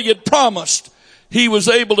that what he had promised, he was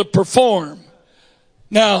able to perform.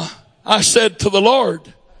 Now, I said to the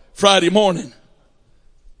Lord Friday morning,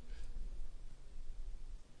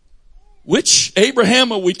 which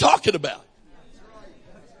Abraham are we talking about?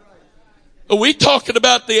 Are we talking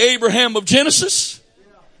about the Abraham of Genesis?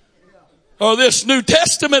 Or this New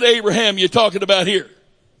Testament Abraham you're talking about here?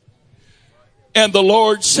 And the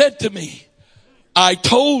Lord said to me, I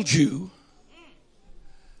told you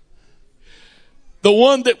the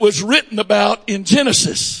one that was written about in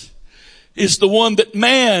Genesis is the one that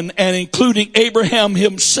man, and including Abraham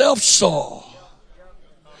himself, saw.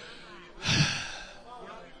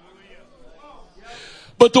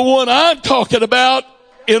 But the one I'm talking about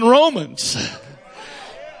in Romans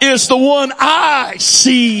is the one I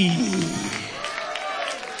see.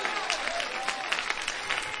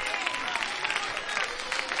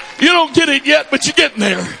 You don't get it yet, but you're getting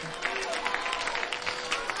there.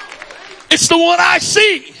 It's the one I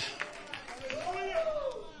see.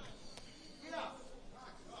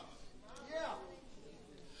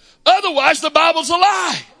 Otherwise, the Bible's a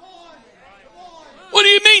lie. What do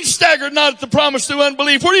you mean staggered not at the promise through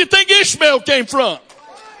unbelief? Where do you think Ishmael came from?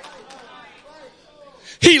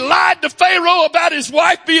 He lied to Pharaoh about his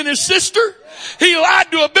wife being his sister. He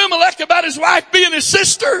lied to Abimelech about his wife being his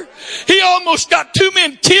sister. He almost got 2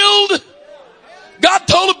 men killed. God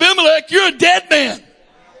told Abimelech, you're a dead man.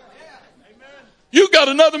 You got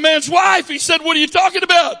another man's wife. He said, what are you talking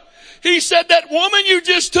about? He said, that woman you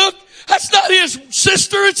just took, that's not his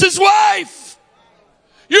sister, it's his wife.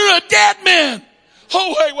 You're a dead man.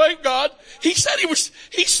 Oh, wait, God. He said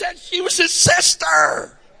she was his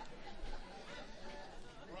sister.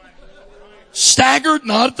 Staggered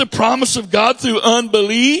not at the promise of God through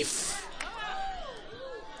unbelief.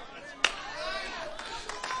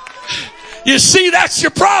 You see, that's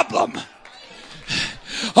your problem.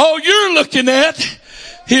 All you're looking at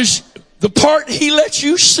is the part he lets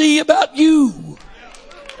you see about you.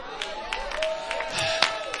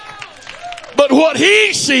 But what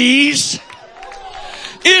he sees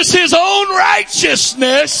is his own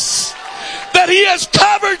righteousness that he has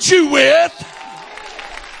covered you with.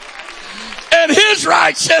 And his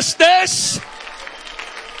righteousness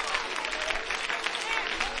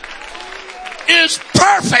is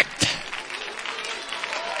perfect.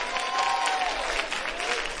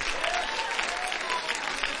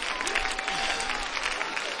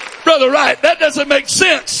 Brother Wright, that doesn't make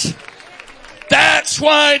sense. That's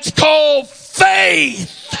why it's called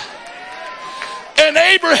faith. And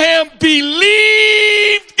Abraham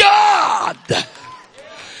believed God,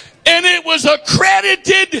 and it was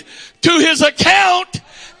accredited to his account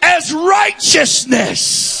as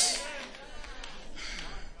righteousness.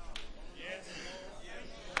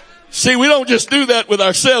 See, we don't just do that with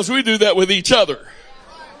ourselves, we do that with each other.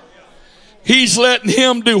 He's letting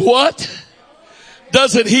him do what?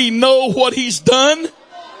 Doesn't he know what he's done?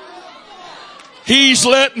 He's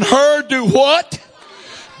letting her do what?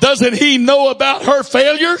 Doesn't he know about her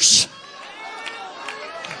failures?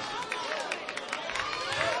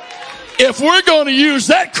 If we're going to use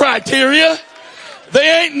that criteria,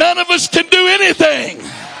 there ain't none of us can do anything.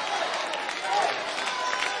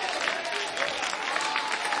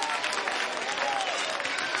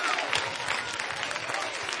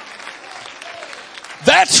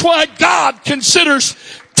 That's why God considers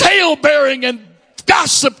talebearing and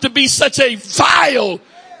gossip to be such a vile,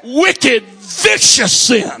 wicked, vicious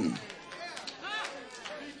sin.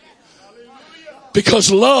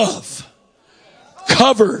 Because love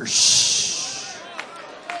covers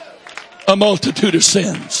a multitude of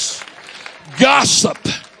sins. Gossip,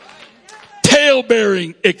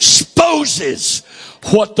 talebearing exposes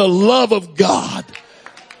what the love of God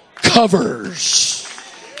covers.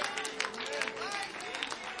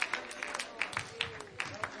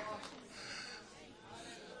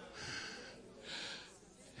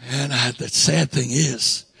 And the sad thing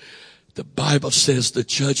is, the Bible says the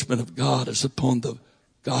judgment of God is upon the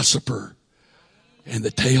gossiper and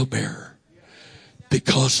the talebearer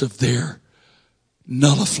because of their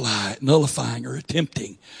nullifying or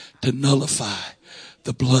attempting to nullify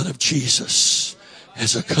the blood of Jesus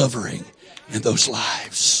as a covering in those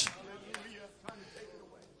lives.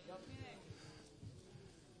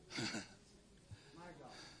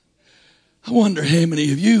 I wonder how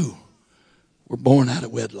many of you were born out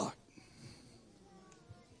of wedlock.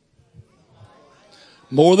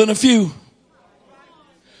 More than a few.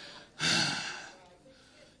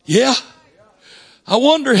 Yeah. I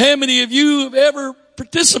wonder how many of you have ever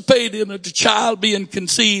participated in a child being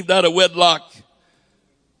conceived out of wedlock,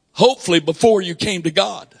 hopefully before you came to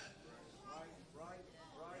God.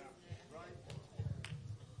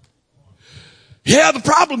 Yeah, the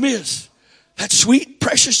problem is that sweet,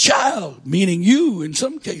 precious child, meaning you in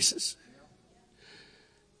some cases,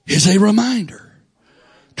 is a reminder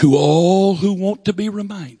to all who want to be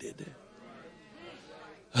reminded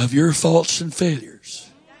of your faults and failures.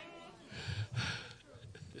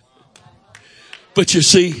 But you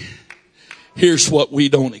see, here's what we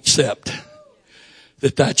don't accept.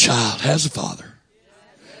 That child has a father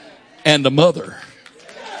and a mother.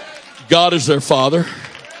 God is their father.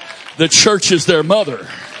 The church is their mother.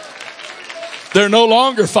 They're no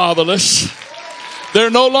longer fatherless. They're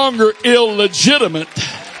no longer illegitimate.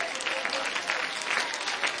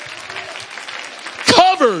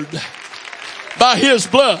 Covered by his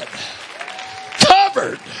blood.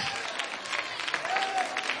 Covered.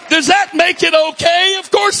 Does that make it okay?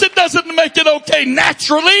 Of course it doesn't make it okay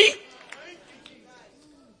naturally.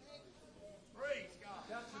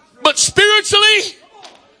 But spiritually,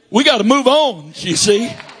 we got to move on, you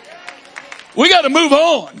see. We got to move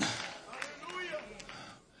on.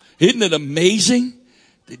 Isn't it amazing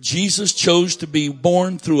that Jesus chose to be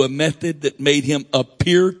born through a method that made him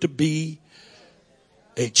appear to be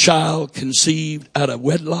a child conceived out of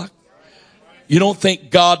wedlock? You don't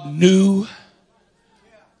think God knew?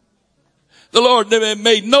 The Lord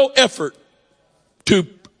made no effort to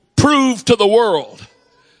prove to the world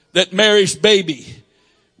that Mary's baby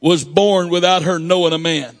was born without her knowing a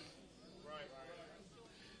man.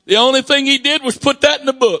 The only thing he did was put that in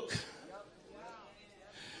the book.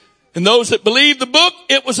 And those that believed the book,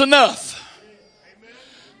 it was enough.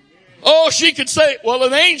 Oh, she could say, well,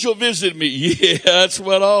 an angel visited me. Yeah, that's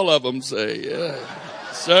what all of them say. Yeah,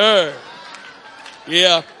 sir.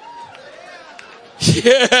 Yeah.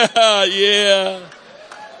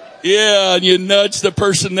 Yeah. And you nudge the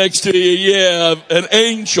person next to you. Yeah, an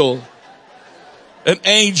angel. An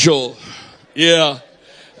angel. Yeah.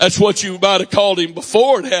 That's what you might have called him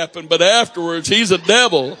before it happened, but afterwards, he's a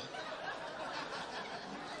devil.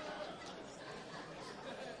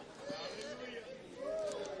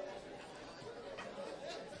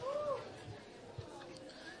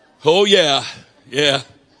 Oh, yeah. Yeah.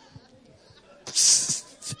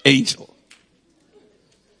 Angel.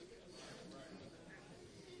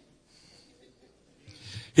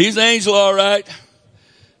 He's an angel, all right.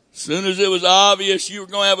 As soon as it was obvious you were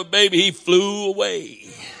going to have a baby, he flew away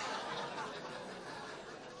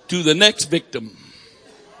to the next victim.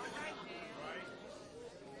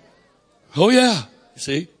 Oh yeah.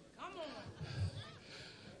 See?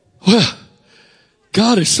 Well,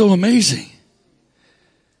 God is so amazing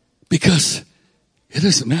because it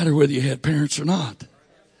doesn't matter whether you had parents or not.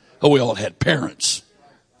 Oh, we all had parents.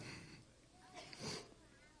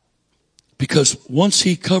 Because once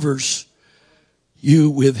he covers you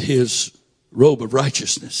with his robe of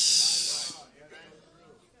righteousness,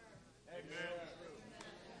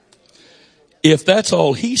 if that's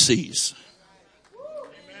all he sees,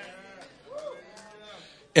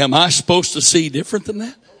 am I supposed to see different than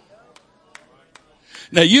that?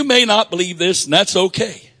 Now, you may not believe this, and that's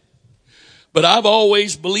okay. But I've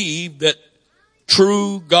always believed that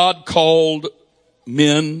true God-called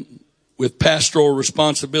men with pastoral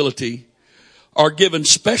responsibility are given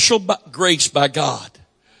special grace by God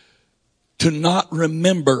to not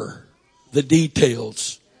remember the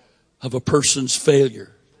details of a person's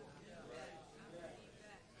failure,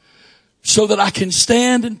 so that I can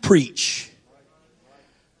stand and preach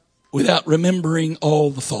without remembering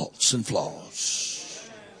all the faults and flaws.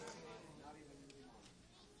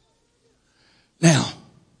 Now,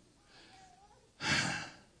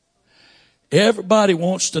 everybody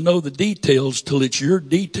wants to know the details till it's your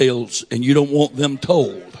details and you don't want them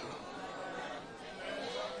told.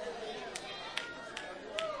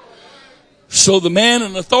 So the man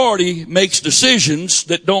in authority makes decisions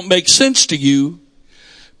that don't make sense to you,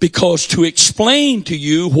 because to explain to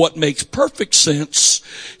you what makes perfect sense,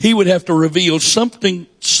 he would have to reveal stuff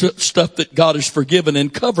that God has forgiven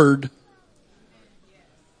and covered.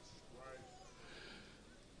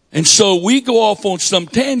 And so we go off on some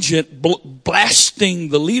tangent, blasting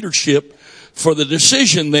the leadership for the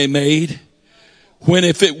decision they made, when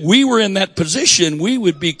if we were in that position, we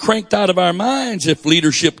would be cranked out of our minds if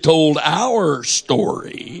leadership told our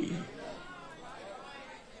story.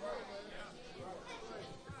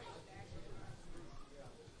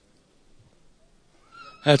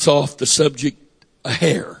 That's off the subject a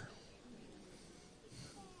hair.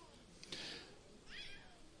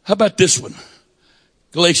 How about this one?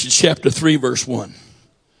 Galatians chapter 3 verse 1.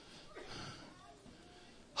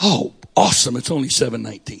 Oh, awesome. It's only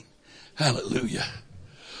 7:19. Hallelujah.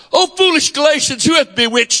 Oh, foolish Galatians, who hath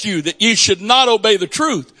bewitched you that ye should not obey the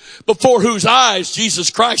truth, before whose eyes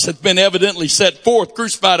Jesus Christ hath been evidently set forth,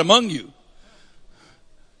 crucified among you?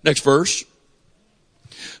 Next verse.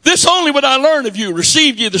 This only would I learn of you.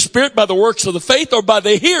 Received ye the Spirit by the works of the faith, or by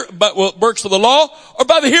the works of the law, or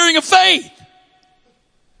by the hearing of faith?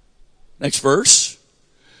 Next verse.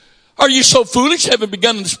 Are you so foolish, having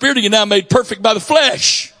begun in the Spirit, are you now made perfect by the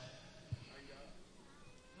flesh?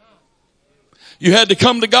 You had to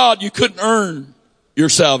come to God. You couldn't earn your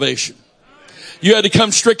salvation. You had to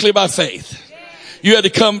come strictly by faith. You had to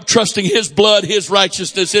come trusting his blood, his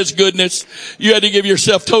righteousness, his goodness. You had to give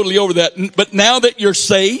yourself totally over that. But now that you're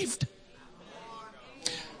saved,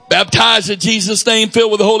 baptized in Jesus' name,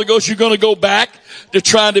 filled with the Holy Ghost, you're going to go back to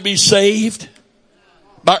trying to be saved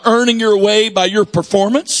by earning your way by your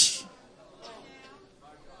performance.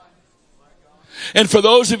 And for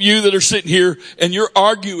those of you that are sitting here and you're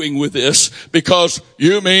arguing with this because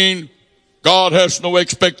you mean God has no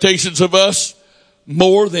expectations of us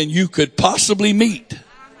more than you could possibly meet.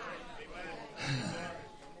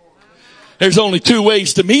 There's only two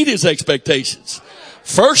ways to meet his expectations.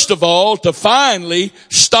 First of all, to finally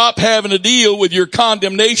stop having to deal with your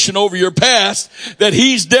condemnation over your past that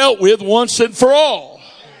he's dealt with once and for all.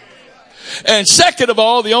 And second of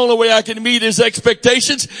all, the only way I can meet his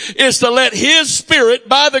expectations is to let his Spirit,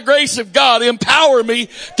 by the grace of God, empower me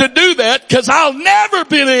to do that, because I'll never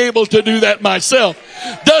be able to do that myself.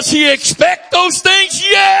 Does he expect those things?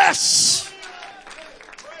 Yes.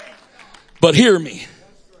 But hear me.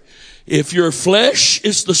 If your flesh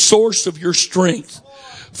is the source of your strength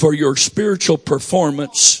for your spiritual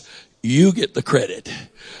performance, you get the credit.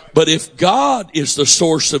 But if God is the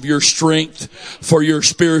source of your strength for your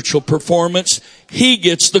spiritual performance, he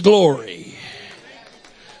gets the glory.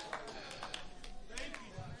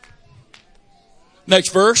 Next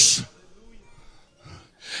verse.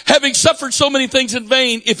 Having suffered so many things in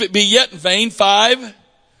vain, if it be yet in vain, 5.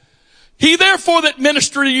 He therefore that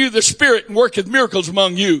ministered to you the Spirit and worketh miracles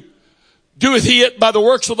among you, doeth he it by the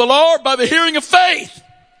works of the law or by the hearing of faith?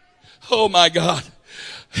 Oh my God.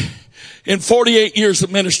 In 48 years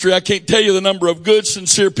of ministry, I can't tell you the number of good,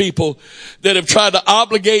 sincere people that have tried to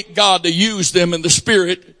obligate God to use them in the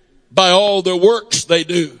Spirit by all their works they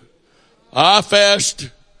do. I fast.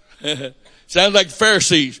 Sounds like the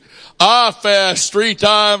Pharisees. I fast 3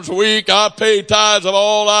 times a week. I pay tithes of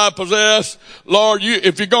all I possess. Lord,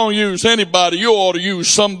 if you're going to use anybody, you ought to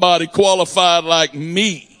use somebody qualified like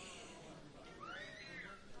me.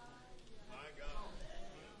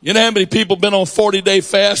 You know how many people been on 40-day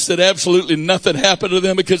fast that absolutely nothing happened to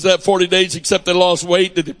them because of that 40 days except they lost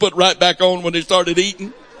weight that they put right back on when they started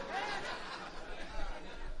eating?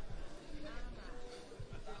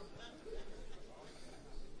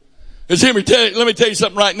 Let me tell you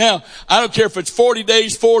something right now. I don't care if it's 40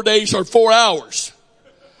 days, 4 days, or 4 hours.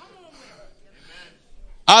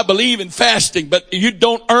 I believe in fasting, but you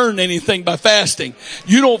don't earn anything by fasting.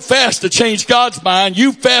 You don't fast to change God's mind.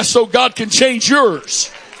 You fast so God can change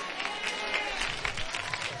yours.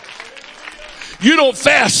 You don't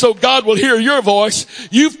fast so God will hear your voice.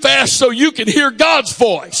 You fast so you can hear God's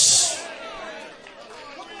voice.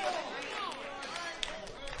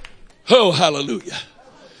 Oh, hallelujah.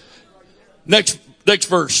 Next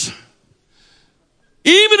verse.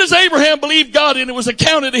 Even as Abraham believed God, and it was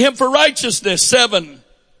accounted to him for righteousness. 7.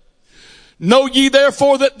 Know ye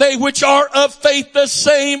therefore that they which are of faith, the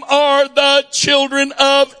same are the children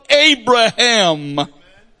of Abraham.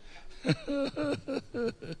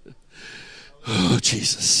 Oh,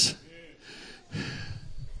 Jesus.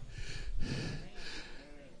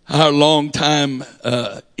 Our longtime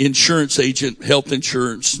insurance agent, health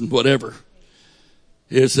insurance and whatever,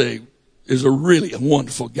 is a really a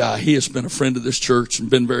wonderful guy. He has been a friend of this church and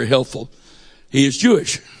been very helpful. He is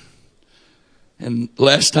Jewish. And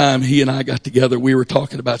last time he and I got together, we were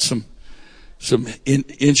talking about some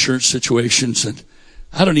insurance situations, and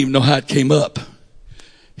I don't even know how it came up.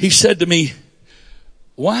 He said to me,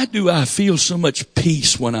 "Why do I feel so much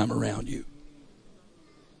peace when I'm around you?"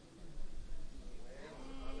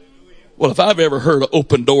 Well, if I've ever heard an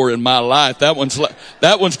open door in my life, that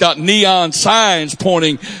one's got neon signs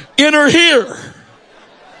pointing, "Enter here."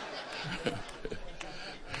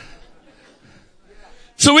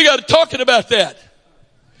 So we got talking about that.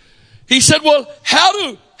 He said, "Well, how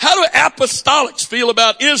do apostolics feel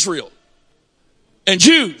about Israel and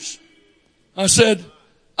Jews?" I said,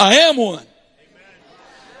 "I am one."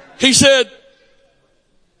 He said,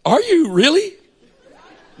 "Are you really?"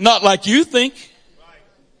 "Not like you think.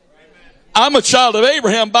 I'm a child of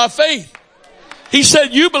Abraham by faith." He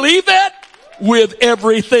said, "You believe that?" "With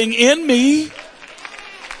everything in me."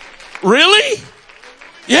 "Really?"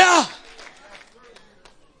 "Yeah."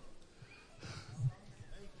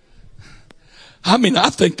 I mean, I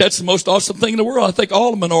think that's the most awesome thing in the world. I think all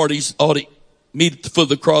the minorities ought to meet at the foot of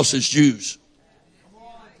the cross as Jews.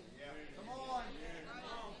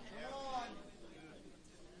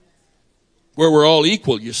 Where we're all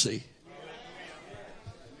equal, you see.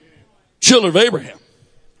 Children of Abraham.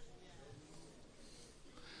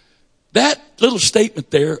 That little statement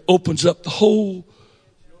there opens up the whole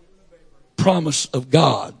promise of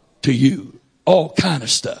God to you. All kind of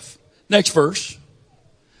stuff. Next verse.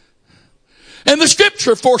 And the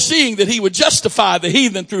scripture foreseeing that he would justify the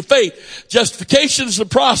heathen through faith. Justification is the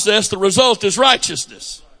process. The result is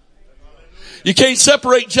righteousness. You can't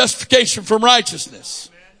separate justification from righteousness.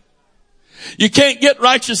 You can't get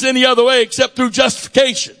righteous any other way except through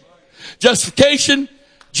justification. Justification,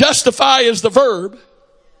 justify is the verb.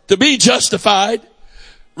 To be justified.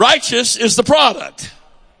 Righteous is the product.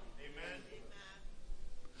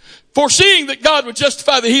 Foreseeing that God would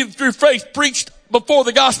justify the heathen through faith, preached before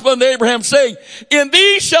the gospel unto Abraham, saying, "In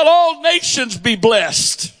thee shall all nations be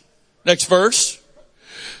blessed." Next verse.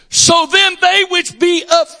 So then they which be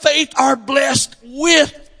of faith are blessed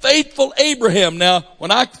with faithful Abraham. Now,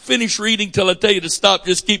 when I finish reading till I tell you to stop,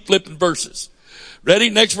 just keep flipping verses. Ready?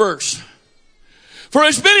 Next verse. For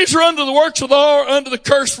as many as are under the works of the law are under the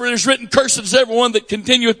curse, for it is written, "Cursed is everyone that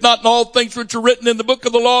continueth not in all things which are written in the book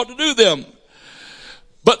of the law to do them."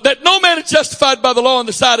 But that no man is justified by the law in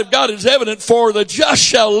the sight of God is evident, for the just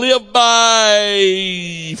shall live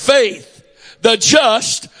by faith. The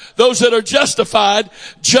just, those that are justified,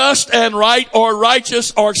 just and right or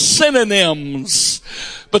righteous are synonyms.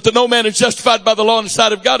 But that no man is justified by the law in the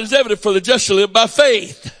sight of God is evident, for the just shall live by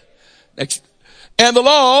faith. Next. And the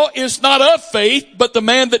law is not of faith, but the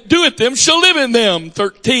man that doeth them shall live in them.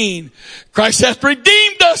 13. Christ hath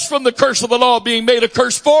redeemed us from the curse of the law, being made a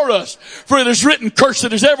curse for us. For it is written,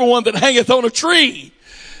 "Cursed is everyone that hangeth on a tree."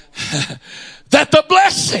 That the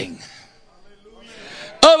blessing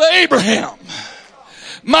of Abraham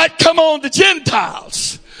might come on the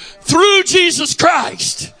Gentiles through Jesus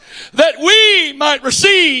Christ, that we might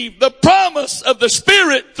receive the promise of the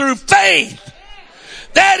Spirit through faith.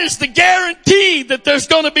 That is the guarantee that there's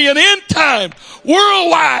going to be an end time,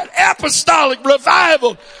 worldwide, apostolic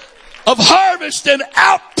revival of harvest and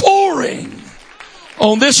outpouring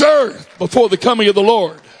on this earth before the coming of the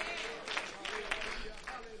Lord.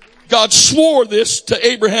 God swore this to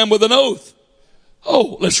Abraham with an oath.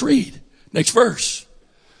 Oh, let's read. Next verse.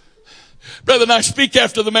 Brethren, I speak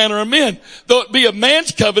after the manner of men. Though it be a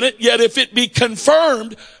man's covenant, yet if it be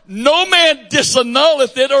confirmed, no man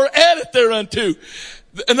disannulleth it or addeth thereunto.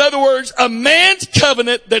 In other words, a man's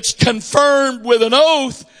covenant that's confirmed with an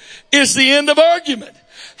oath is the end of argument.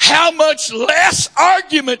 How much less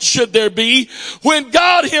argument should there be when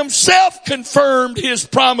God himself confirmed his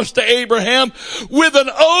promise to Abraham with an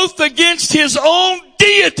oath against his own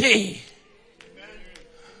deity?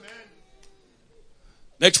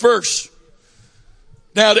 Next verse.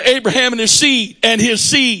 Now to Abraham and his seed, and his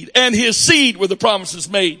seed, and his seed were the promises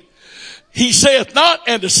made. He saith not,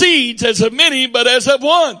 and to seeds as of many, but as of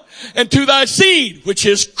one. And to thy seed, which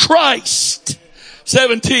is Christ.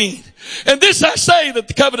 17. And this I say, that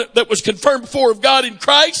the covenant that was confirmed before of God in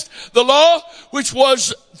Christ, the law, which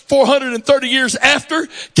was 430 years after,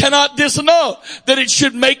 cannot disannul, that it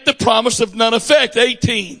should make the promise of none effect.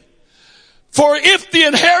 18. For if the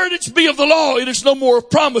inheritance be of the law, it is no more of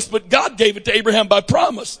promise, but God gave it to Abraham by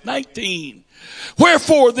promise. 19.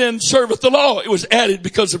 Wherefore then serveth the law? It was added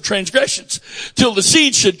because of transgressions, till the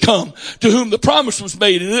seed should come, to whom the promise was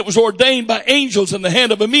made, and it was ordained by angels in the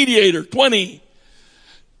hand of a mediator. 20.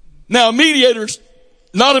 Now a mediator's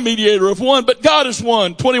not a mediator of one, but God is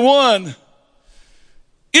one. 21.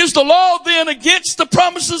 Is the law then against the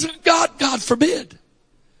promises of God? God forbid.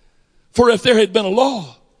 For if there had been a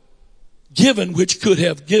law given which could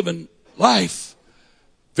have given life,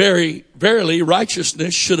 verily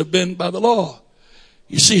righteousness should have been by the law.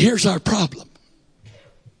 You see, here's our problem.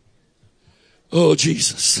 Oh,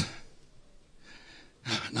 Jesus.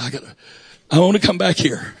 Now I want to come back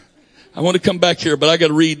here. But I got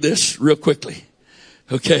to read this real quickly.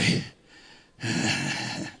 Okay.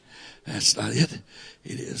 That's not it.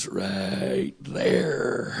 It is right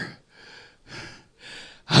there.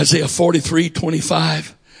 Isaiah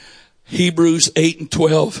 43:25. Hebrews 8 and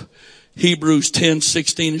 12, Hebrews 10,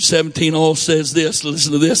 16 and 17 all says this.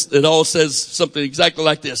 Listen to this. It all says something exactly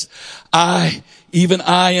like this. Even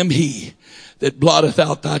I am he that blotteth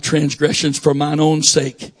out thy transgressions for mine own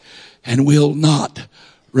sake, and will not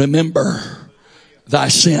remember thy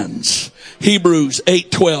sins. Hebrews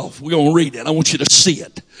 8:12. We're going to read it. I want you to see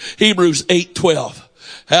it. Hebrews 8:12.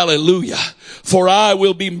 Hallelujah. For I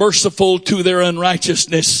will be merciful to their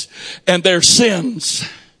unrighteousness, and their sins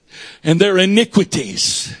and their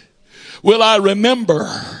iniquities will I remember.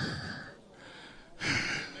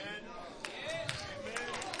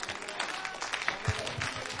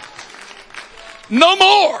 No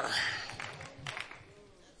more.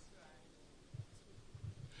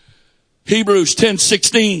 Hebrews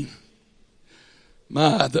 10:16.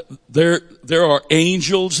 There are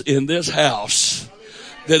angels in this house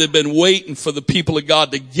that have been waiting for the people of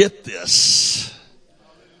God to get this.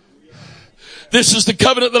 This is the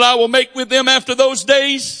covenant that I will make with them after those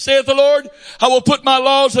days, saith the Lord. I will put my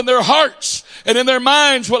laws in their hearts, and in their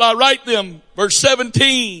minds will I write them. Verse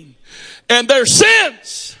 17. And their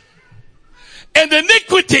sins and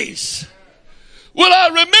iniquities will I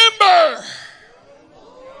remember.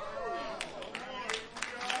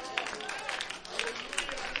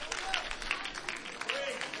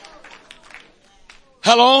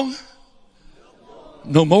 How long?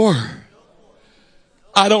 No more.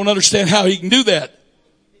 I don't understand how he can do that.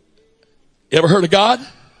 You ever heard of God?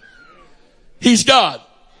 He's God.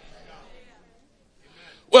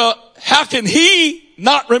 Well, how can he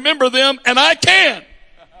not remember them and I can?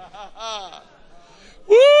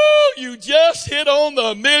 Woo, you just hit on the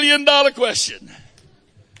 $1 million question.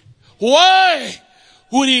 Why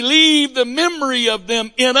would he leave the memory of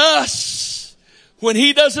them in us when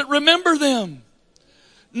he doesn't remember them?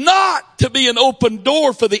 Not to be an open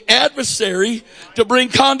door for the adversary to bring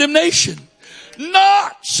condemnation.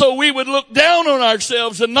 Not so we would look down on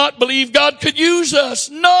ourselves and not believe God could use us.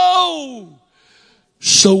 No.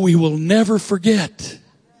 So we will never forget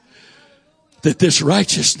that this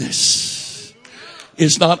righteousness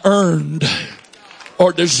is not earned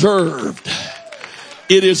or deserved.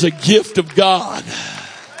 It is a gift of God.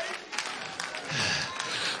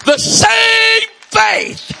 The same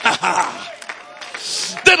faith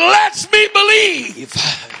that lets me believe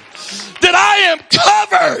that I am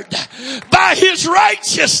covered by his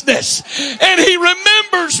righteousness and he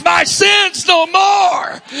remembers my sins no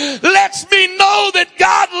more, lets me know that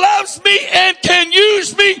God loves me and can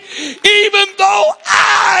use me even though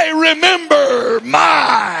I remember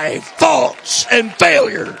my faults and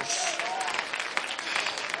failures.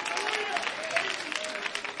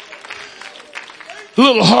 A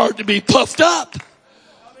little hard to be puffed up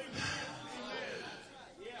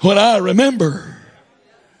when I remember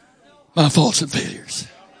my faults and failures.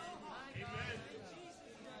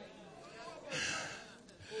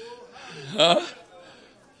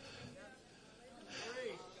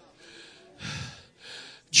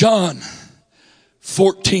 John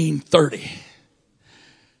 14:30.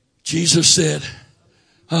 Jesus said,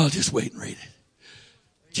 I'll just wait and read it.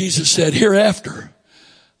 Jesus said, hereafter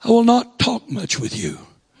I will not talk much with you,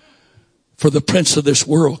 for the prince of this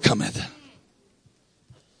world cometh.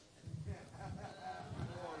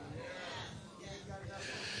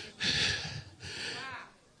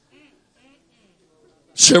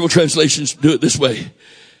 Several translations do it this way.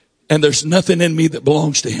 And there's nothing in me that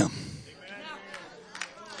belongs to him.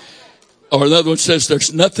 Or another one says,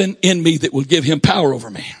 there's nothing in me that will give him power over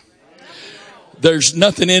me. There's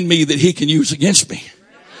nothing in me that he can use against me.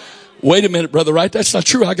 Wait a minute, Brother Wright. That's not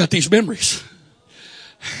true. I got these memories.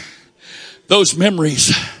 Those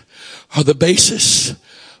memories are the basis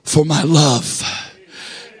for my love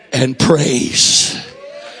and praise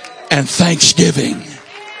and thanksgiving.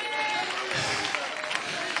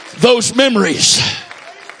 Those memories.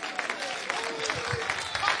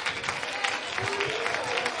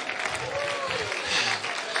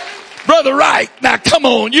 Brother Wright, now come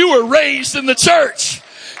on, you were raised in the church.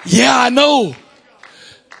 Yeah, I know.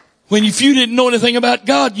 If you didn't know anything about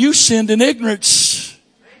God, you sinned in ignorance.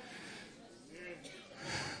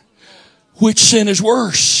 Which sin is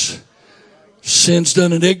worse? Sins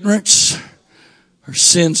done in ignorance or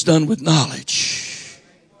sins done with knowledge?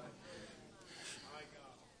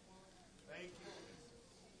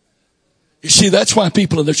 You see, that's why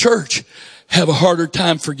people in the church have a harder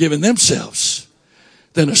time forgiving themselves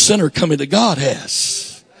than a sinner coming to God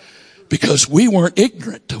has. Because we weren't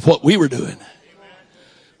ignorant of what we were doing.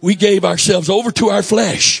 We gave ourselves over to our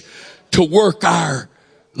flesh to work our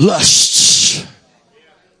lusts.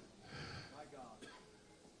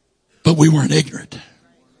 But we weren't ignorant.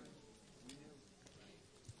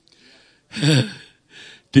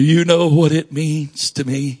 Do you know what it means to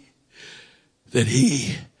me that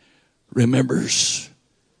he remembers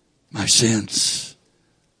my sins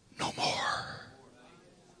no more?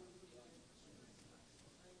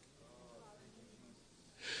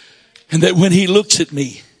 And that when he looks at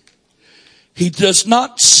me, he does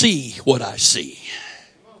not see what I see.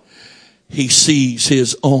 He sees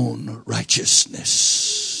his own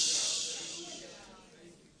righteousness.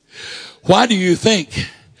 Why do you think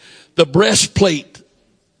the breastplate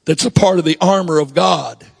that's a part of the armor of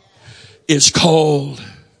God is called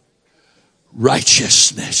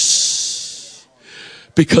righteousness?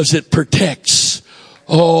 Because it protects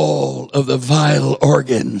all of the vital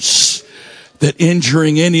organs that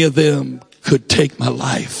injuring any of them could take my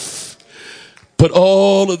life. But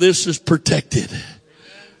all of this is protected.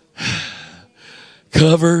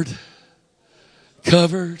 Covered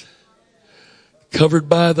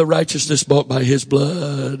by the righteousness bought by his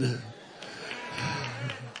blood.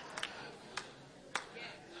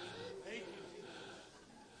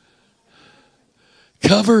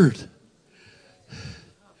 Covered.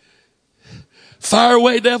 Fire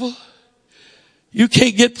away, devil. You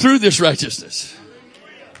can't get through this righteousness.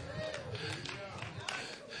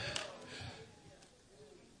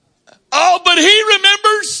 Oh, but he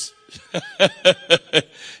remembers.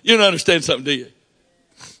 You don't understand something, do you?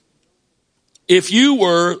 If you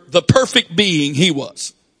were the perfect being he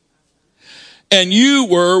was, and you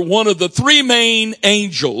were one of the three main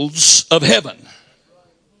angels of heaven,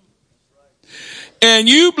 and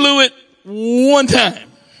you blew it one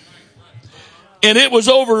time, and it was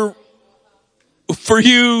over for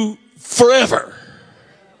you forever,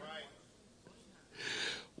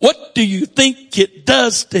 what do you think it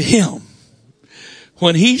does to him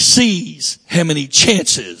when he sees how many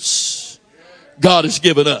chances God has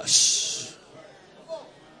given us?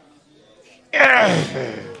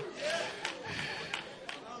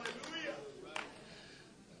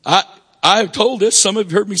 I've told this, some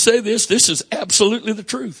of you heard me say this. This is absolutely the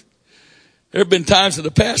truth. There have been times in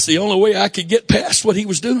the past, the only way I could get past what he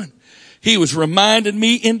was doing, he was reminding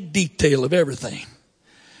me in detail of everything.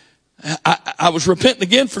 I was repenting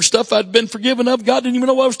again for stuff I'd been forgiven of. God didn't even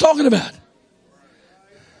know what I was talking about.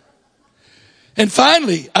 And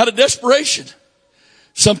finally, out of desperation,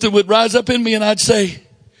 something would rise up in me and I'd say,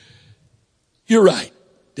 you're right,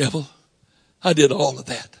 devil. I did all of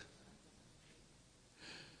that.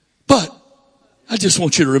 But I just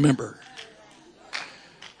want you to remember,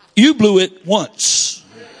 you blew it once.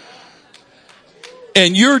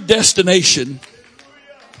 And your destination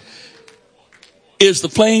is the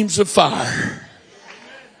flames of fire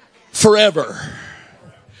forever.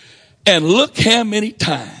 And look how many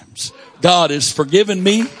times God has forgiven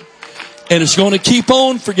me and is going to keep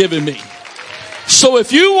on forgiving me. So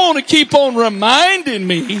if you want to keep on reminding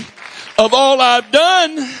me of all I've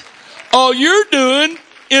done, all you're doing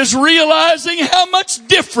is realizing how much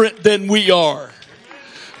different than we are.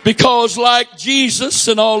 Because like Jesus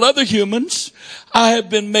and all other humans, I have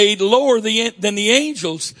been made lower than the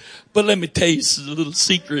angels. But let me tell you a little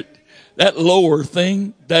secret. That lower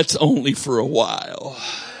thing, that's only for a while.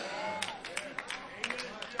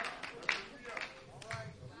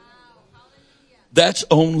 That's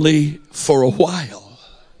only for a while.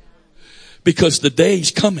 Because the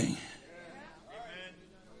day's coming.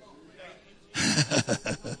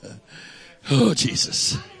 Oh,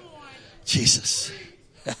 Jesus. Jesus.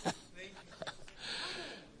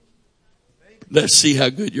 Let's see how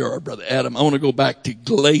good you are, Brother Adam. I want to go back to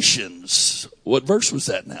Galatians. What verse was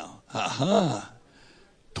that now?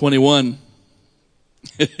 21.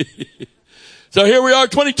 So here we are,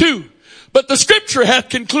 22. But the scripture hath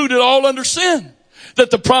concluded all under sin,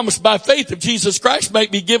 that the promise by faith of Jesus Christ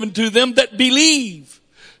might be given to them that believe.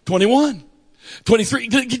 21. 23.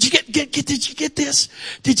 Did you get this?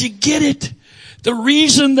 Did you get it? The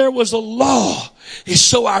reason there was a law is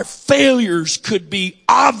so our failures could be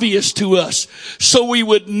obvious to us, so we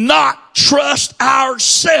would not trust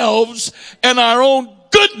ourselves and our own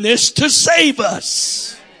goodness to save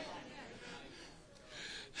us.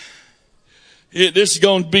 This is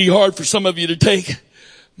going to be hard for some of you to take.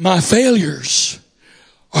 My failures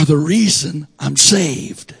are the reason I'm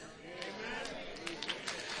saved.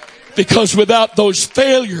 Because without those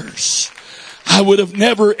failures, I would have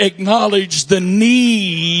never acknowledged the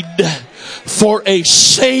need for a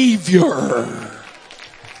Savior.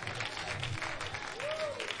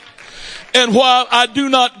 And while I do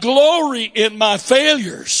not glory in my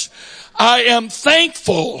failures, I am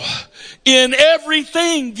thankful. In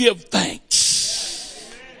everything give thanks.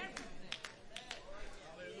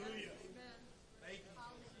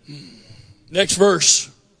 Next verse.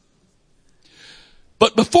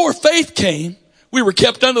 But before faith came, we were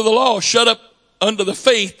kept under the law, shut up under the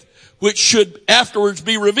faith which should afterwards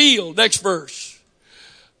be revealed. Next verse.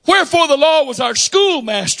 Wherefore the law was our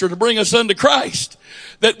schoolmaster to bring us unto Christ,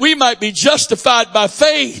 that we might be justified by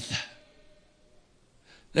faith.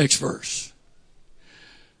 Next verse.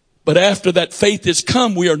 But after that faith is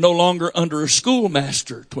come, we are no longer under a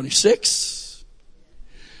schoolmaster. 26.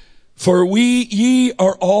 For ye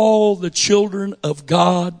are all the children of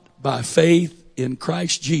God by faith in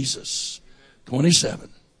Christ Jesus. 27.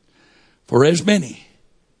 For as many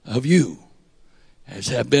of you as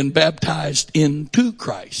have been baptized into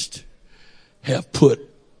Christ have put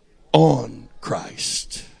on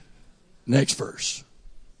Christ. Next verse.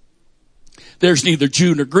 There's neither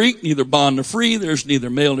Jew nor Greek, neither bond nor free. There's neither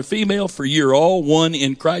male nor female, for you're all one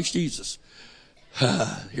in Christ Jesus.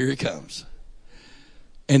 Here it comes.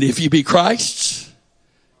 And if you be Christ's,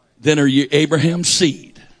 then are you Abraham's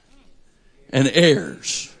seed and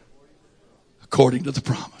heirs according to the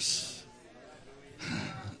promise.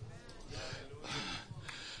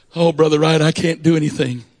 Oh, Brother Wright, I can't do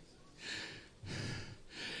anything.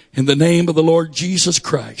 In the name of the Lord Jesus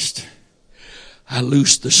Christ, I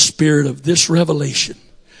loose the spirit of this revelation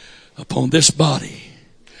upon this body,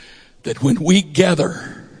 that when we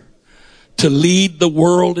gather to lead the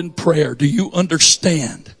world in prayer, do you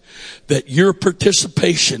understand that your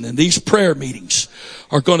participation in these prayer meetings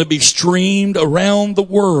are going to be streamed around the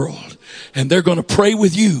world, and they're going to pray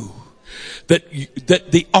with you, that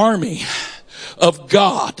the army of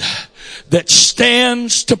God that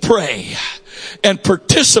stands to pray and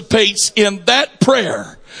participates in that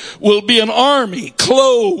prayer will be an army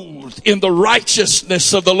clothed in the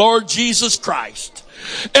righteousness of the Lord Jesus Christ.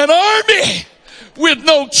 An army with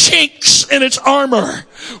no chinks in its armor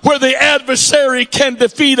where the adversary can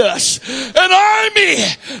defeat us. An army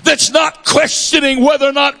that's not questioning whether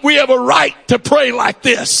or not we have a right to pray like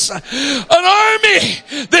this. An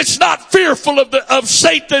army that's not fearful of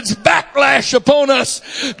Satan's backlash upon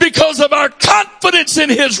us because of our confidence in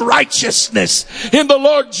his righteousness, in the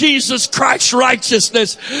Lord Jesus Christ's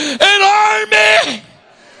righteousness. An army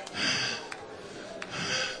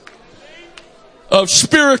of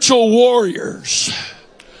spiritual warriors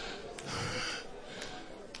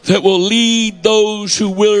that will lead those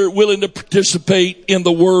who are willing to participate in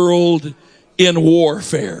the world in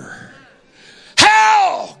warfare.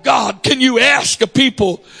 How, God, can you ask a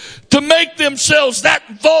people to make themselves that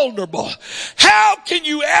vulnerable? How can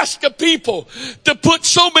you ask a people to put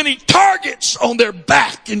so many targets on their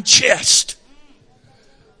back and chest?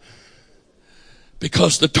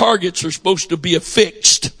 Because the targets are supposed to be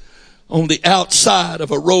affixed on the outside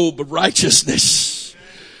of a robe of righteousness.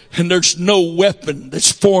 And there's no weapon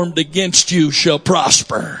that's formed against you shall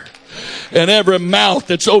prosper. And every mouth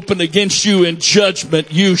that's opened against you in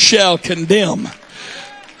judgment you shall condemn.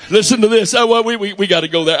 Listen to this. Oh, well, we got to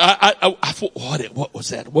go there. What was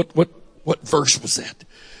that? What verse was that?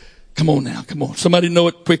 Come on now. Come on. Somebody know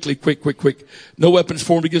it quickly. Quick. No weapons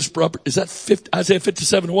formed against property. Is that 50, Isaiah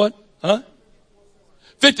 57 what? Huh?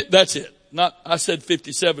 50. That's it. Not, I said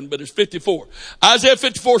 57, but it's 54. Isaiah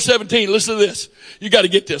 54:17. Listen to this. You got to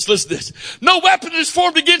get this. Listen to this. No weapon is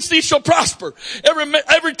formed against thee shall prosper.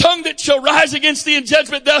 Every tongue that shall rise against thee in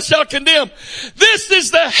judgment thou shalt condemn. This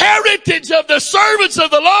is the heritage of the servants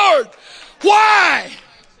of the Lord. Why?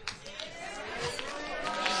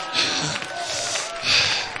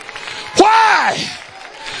 Why?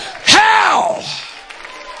 How?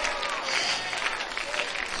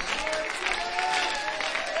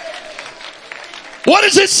 What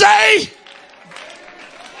does it say?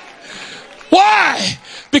 Why?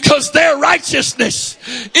 Because their righteousness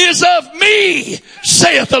is of me,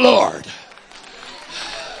 saith the Lord.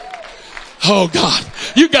 Oh God,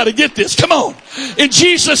 you got to get this. Come on. In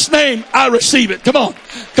Jesus' name, I receive it. Come on.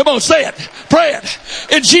 Come on, say it. Pray it.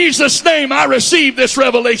 In Jesus' name, I receive this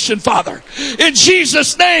revelation, Father. In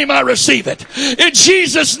Jesus' name, I receive it. In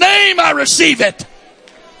Jesus' name, I receive it.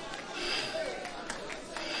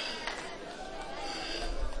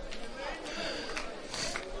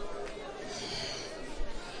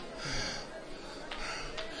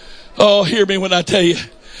 Oh, hear me when I tell you.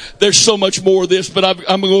 There's so much more of this, but I'm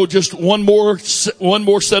going to go just one more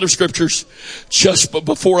set of scriptures just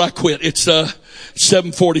before I quit. It's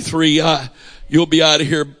 7:43. You'll be out of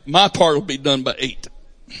here. My part will be done by 8.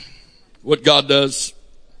 What God does,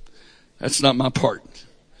 that's not my part.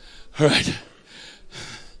 All right.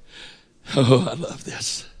 Oh, I love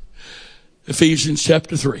this. Ephesians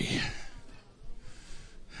chapter 3.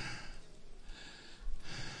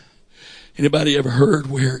 Anybody ever heard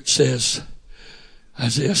where it says,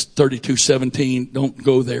 Isaiah 32:17, don't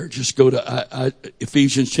go there. Just go to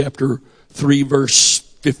Ephesians chapter 3, verse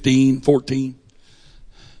 15, 14.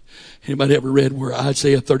 Anybody ever read where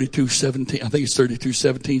Isaiah 32:17, I think it's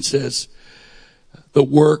 32:17 says, the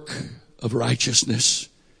work of righteousness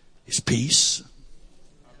is peace.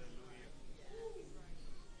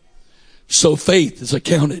 So faith is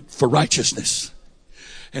accounted for righteousness.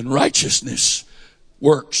 And righteousness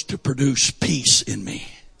works to produce peace in me.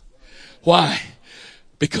 Why?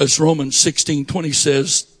 Because Romans 16:20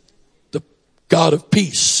 says, the God of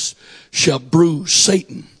peace shall bruise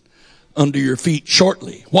Satan under your feet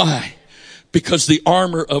shortly. Why? Because the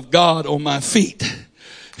armor of God on my feet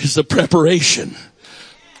is the preparation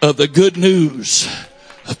of the good news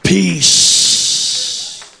of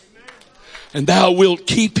peace. And thou wilt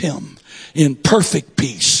keep him in perfect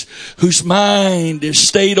peace, whose mind is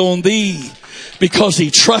stayed on thee, because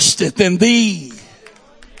he trusteth in thee.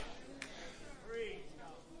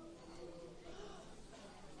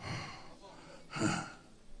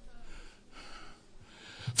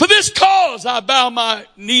 For this cause I bow my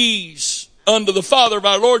knees unto the Father of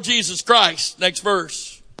our Lord Jesus Christ. Next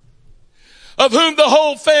verse. Of whom the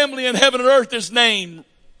whole family in heaven and earth is named.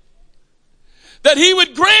 That he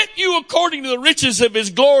would grant you according to the riches of his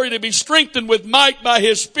glory to be strengthened with might by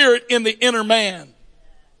his Spirit in the inner man.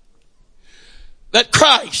 That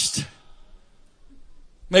Christ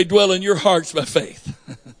may dwell in your hearts by faith.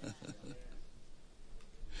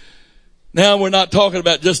 Now we're not talking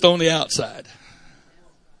about just on the outside.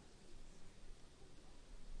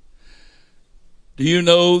 Do you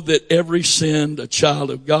know that every sin a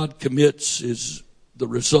child of God commits is the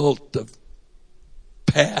result of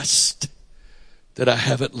past that I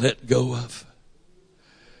haven't let go of?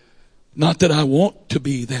 Not that I want to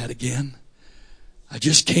be that again. I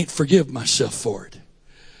just can't forgive myself for it.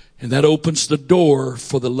 And that opens the door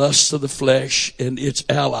for the lusts of the flesh and its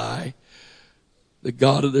ally, the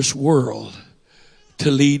God of this world,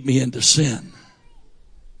 to lead me into sin.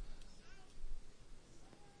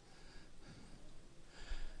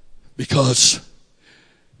 Because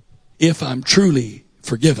if I'm truly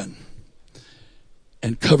forgiven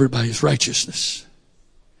and covered by his righteousness,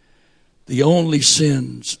 the only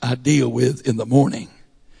sins I deal with in the morning,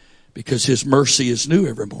 because his mercy is new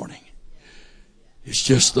every morning, it's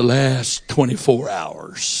just the last 24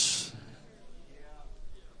 hours.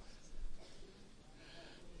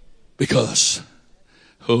 Because,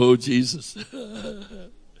 oh Jesus,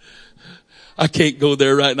 I can't go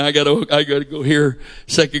there right now. I gotta go here.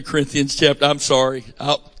 2 Corinthians chapter. I'm sorry.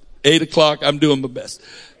 8 o'clock. I'm doing my best.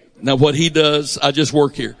 Now what he does, I just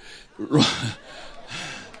work here. 2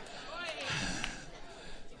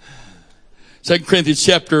 Corinthians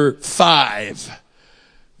chapter 5,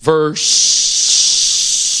 verse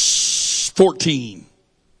 14.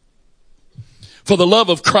 For the love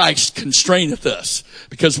of Christ constraineth us,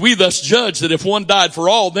 because we thus judge that if one died for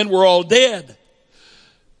all, then we're all dead.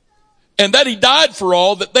 And that he died for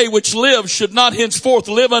all, that they which live should not henceforth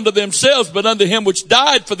live unto themselves, but unto him which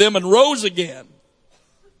died for them and rose again.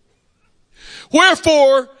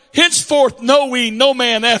 Wherefore, henceforth know we no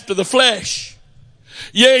man after the flesh.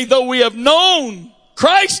 Yea, though we have known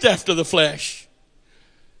Christ after the flesh,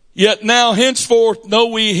 yet now henceforth know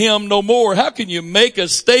we him no more. How can you make a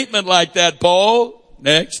statement like that, Paul?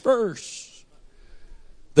 Next verse.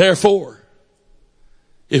 Therefore,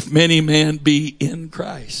 if many men be in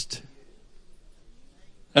Christ,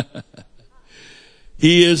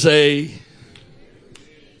 he is a,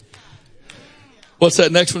 what's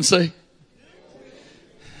that next one say?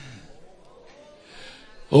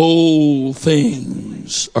 Old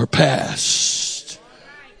things are passed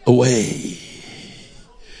away.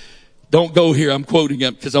 Don't go here. I'm quoting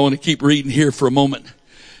him because I want to keep reading here for a moment.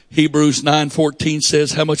 Hebrews 9:14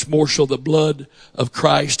 says, how much more shall the blood of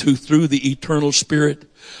Christ, who through the eternal Spirit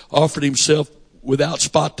offered himself without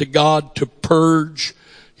spot to God, to purge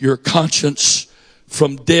your conscience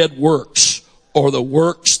from dead works, or the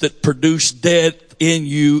works that produced death in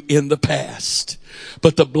you in the past.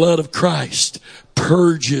 But the blood of Christ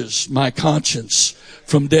purges my conscience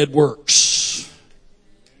from dead works.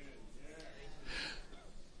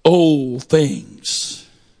 Old things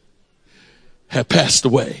have passed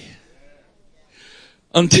away.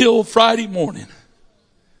 Until Friday morning,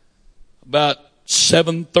 about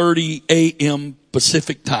 7:30 a.m.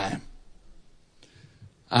 Pacific time,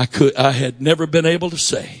 I had never been able to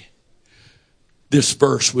say this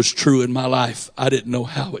verse was true in my life. I didn't know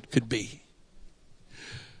how it could be.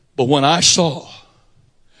 But when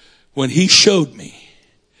he showed me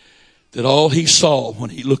that all he saw when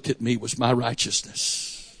he looked at me was my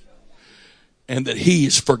righteousness, and that he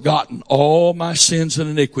has forgotten all my sins and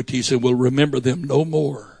iniquities and will remember them no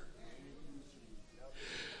more,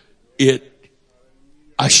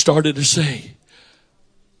 I started to say,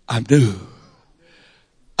 I'm new.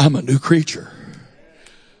 I'm a new creature.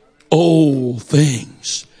 Old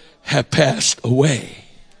things have passed away.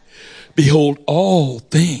 Behold, all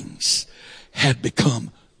things had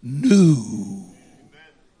become new.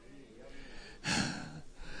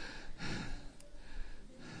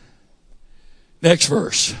 Next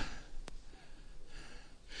verse.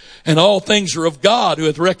 And all things are of God, who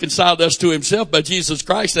hath reconciled us to himself by Jesus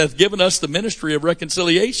Christ, and hath given us the ministry of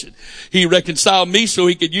reconciliation. He reconciled me so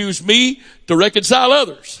he could use me to reconcile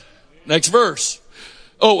others. Next verse.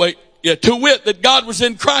 Oh, wait. Yeah, to wit, that God was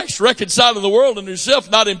in Christ, reconciling the world unto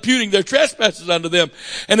himself, not imputing their trespasses unto them,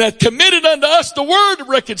 and hath committed unto us the word of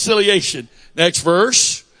reconciliation. Next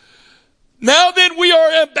verse. Now then we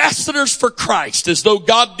are ambassadors for Christ, as though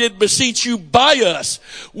God did beseech you by us.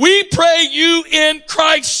 We pray you in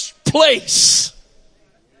Christ's place,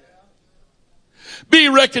 be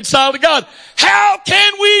reconciled to God. How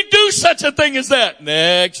can we do such a thing as that?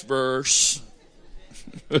 Next verse.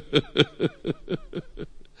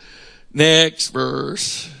 Next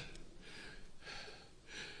verse.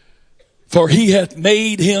 For he hath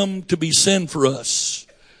made him to be sin for us,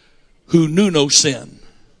 who knew no sin,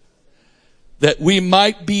 that we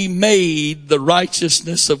might be made the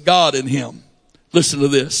righteousness of God in him. Listen to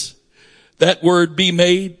this. That word be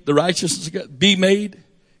made, the righteousness of God, be made,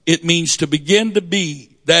 it means to begin to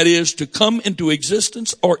be. That is, to come into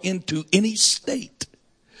existence or into any state.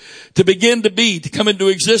 To begin to be, to come into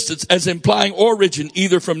existence, as implying origin,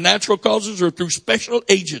 either from natural causes or through special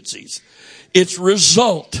agencies. Its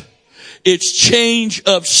result, its change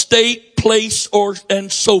of state, place,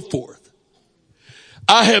 and so forth.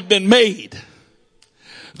 I have been made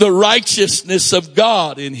the righteousness of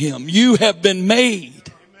God in him. You have been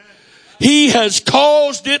made. He has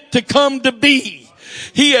caused it to come to be.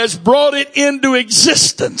 He has brought it into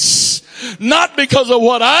existence. Not because of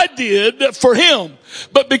what I did for him,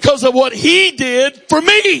 but because of what he did for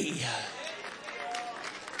me.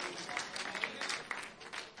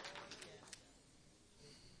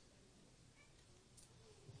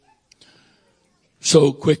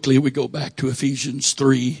 So quickly we go back to Ephesians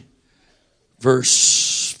 3,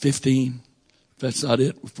 verse 15. If that's not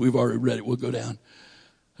it, if we've already read it, we'll go down.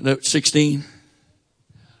 16.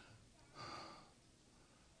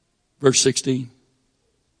 Verse 16.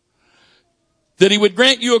 That he would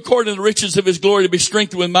grant you according to the riches of his glory to be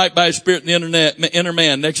strengthened with might by his Spirit in the inner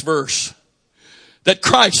man. Next verse. That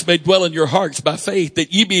Christ may dwell in your hearts by faith,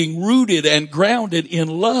 that ye being rooted and grounded in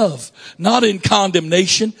love, not in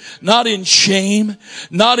condemnation, not in shame,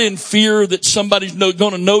 not in fear that somebody's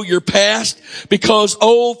going to know your past, because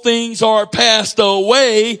old things are passed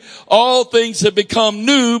away. All things have become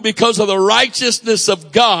new because of the righteousness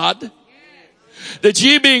of God. That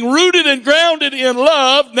ye being rooted and grounded in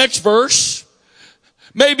love, next verse,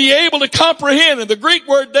 may be able to comprehend. And the Greek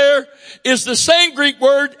word there is the same Greek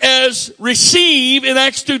word as receive in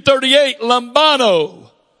Acts 2:38, lambano.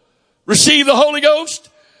 Receive the Holy Ghost.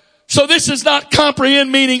 So this is not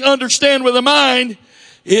comprehend meaning understand with the mind.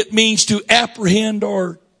 It means to apprehend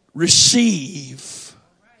or receive.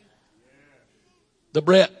 The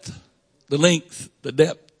breadth, the length, the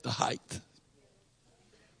depth, the height.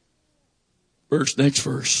 Next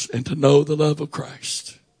verse. And to know the love of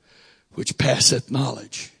Christ, which passeth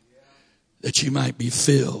knowledge, that you might be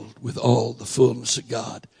filled with all the fullness of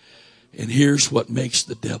God. And here's what makes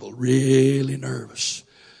the devil really nervous.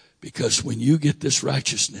 Because when you get this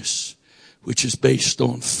righteousness, which is based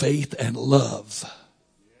on faith and love,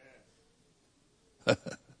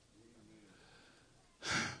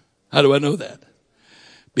 how do I know that?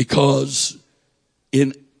 Because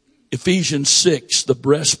in Ephesians 6, the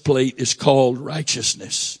breastplate is called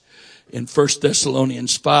righteousness. In 1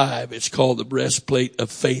 Thessalonians 5, it's called the breastplate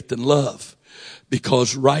of faith and love.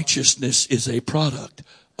 Because righteousness is a product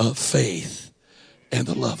of faith and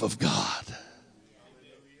the love of God.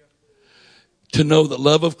 To know the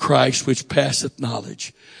love of Christ which passeth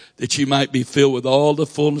knowledge, that you might be filled with all the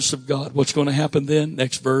fullness of God. What's going to happen then?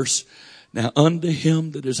 Next verse. Now unto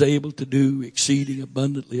him that is able to do exceeding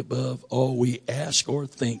abundantly above all we ask or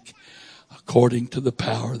think, according to the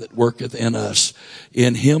power that worketh in us.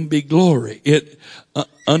 In him be glory.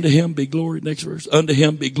 Unto him be glory. Next verse. Unto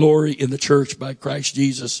him be glory in the church by Christ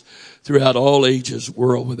Jesus throughout all ages,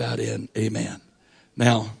 world without end. Amen.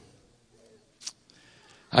 Now,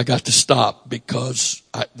 I got to stop because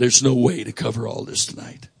there's no way to cover all this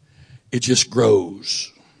tonight. It just grows.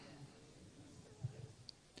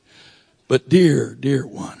 But dear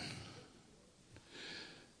one,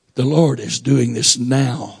 the Lord is doing this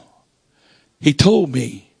now. He told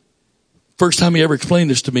me, first time he ever explained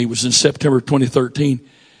this to me was in September 2013.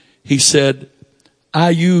 He said,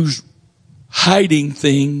 I use hiding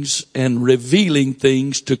things and revealing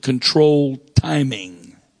things to control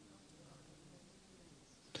timing.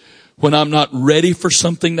 When I'm not ready for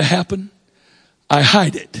something to happen, I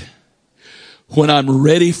hide it. When I'm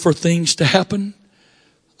ready for things to happen,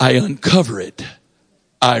 I uncover it.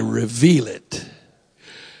 I reveal it.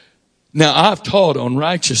 Now, I've taught on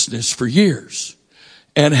righteousness for years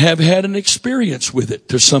and have had an experience with it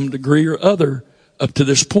to some degree or other up to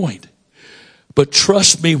this point. But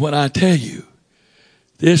trust me when I tell you,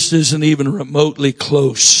 this isn't even remotely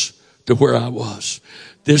close to where I was.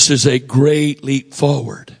 This is a great leap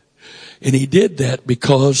forward. And he did that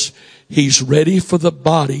because he's ready for the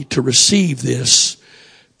body to receive this,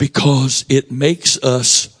 because it makes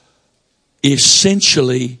us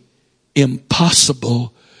essentially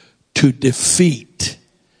impossible to defeat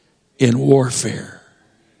in warfare.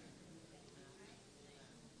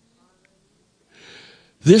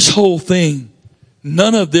 This whole thing,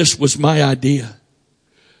 none of this was my idea.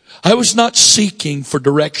 I was not seeking for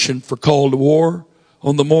direction for call to war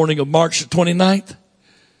on the morning of March the 29th.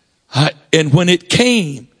 And when it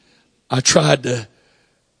came, I tried to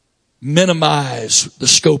minimize the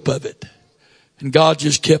scope of it. And God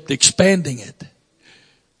just kept expanding it.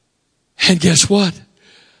 And guess what?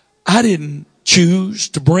 I didn't choose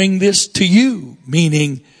to bring this to you,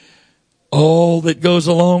 meaning all that goes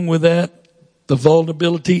along with that, the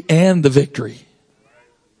vulnerability and the victory.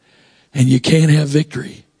 And you can't have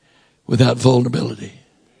victory without vulnerability.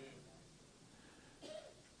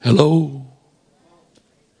 Hello?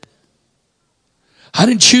 I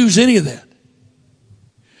didn't choose any of that.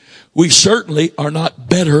 We certainly are not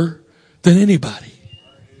better than anybody.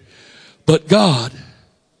 But God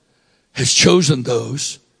has chosen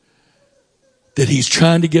those that he's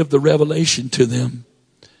trying to give the revelation to them.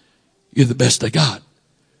 You're the best I got.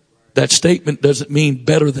 That statement doesn't mean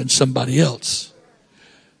better than somebody else.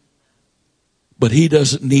 But he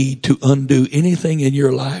doesn't need to undo anything in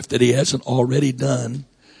your life that he hasn't already done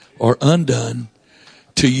or undone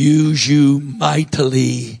to use you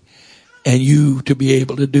mightily, and you to be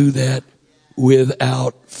able to do that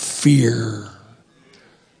without fear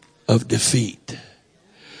of defeat,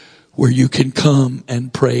 where you can come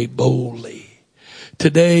and pray boldly.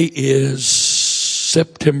 Today is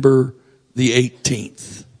September the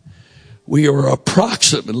 18th. We are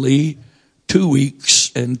approximately 2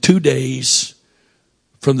 weeks and 2 days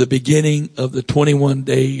from the beginning of the 21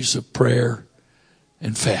 days of prayer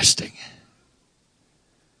and fasting.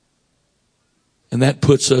 And that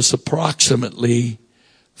puts us approximately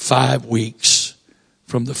 5 weeks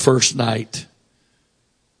from the first night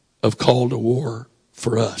of call to war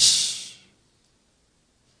for us.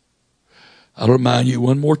 I'll remind you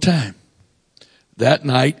one more time. That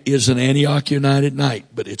night is an Antioch United night,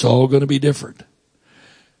 but it's all going to be different.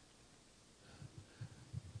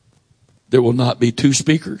 There will not be two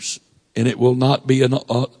speakers, and it will not be an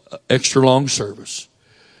extra long service.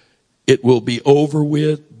 It will be over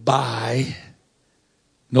with by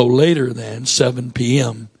no later than 7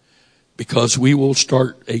 p.m. because we will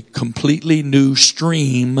start a completely new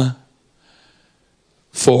stream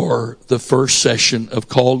for the first session of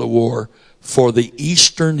Call to War for the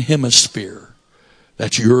Eastern Hemisphere.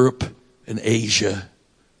 That's Europe and Asia,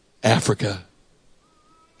 Africa,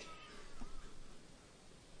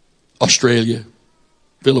 Australia,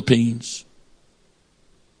 Philippines.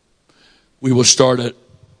 We will start a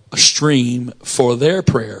stream for their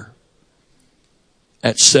prayer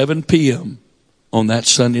at 7 p.m. on that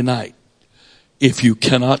Sunday night. If you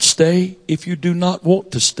cannot stay, if you do not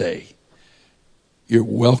want to stay, you're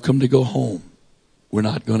welcome to go home. We're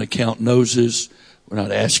not going to count noses. We're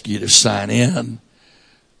not asking you to sign in.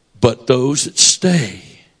 But those that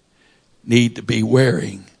stay need to be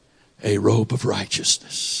wearing a robe of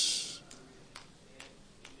righteousness.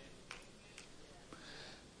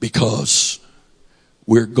 Because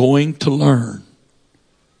we're going to learn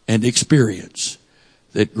and experience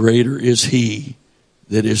that greater is He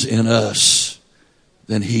that is in us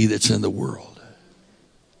than he that's in the world.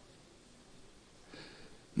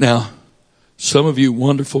 Now, some of you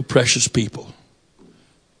wonderful, precious people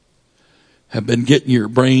have been getting your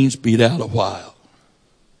brains beat out a while.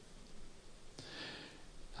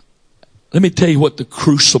 Let me tell you what the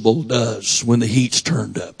crucible does when the heat's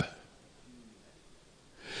turned up.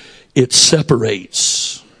 It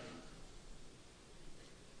separates.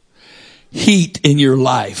 Heat in your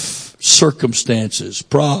life, circumstances,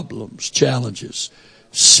 problems, challenges,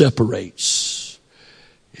 separates.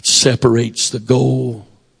 It separates the gold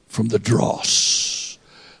from the dross,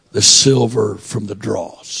 the silver from the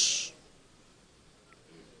dross.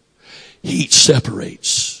 Heat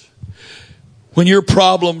separates. When your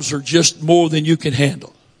problems are just more than you can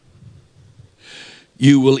handle,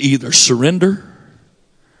 you will either surrender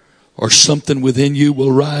or something within you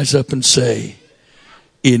will rise up and say,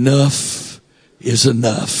 enough is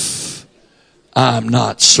enough. I'm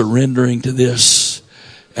not surrendering to this,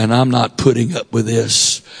 and I'm not putting up with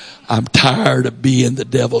this. I'm tired of being the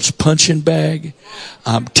devil's punching bag.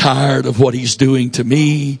 I'm tired of what he's doing to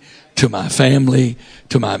me, to my family,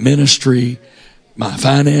 to my ministry, my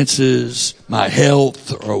finances, my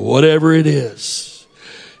health, or whatever it is.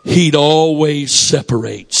 He always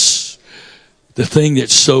separates. The thing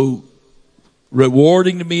that's so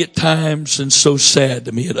rewarding to me at times and so sad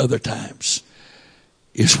to me at other times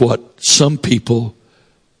is what some people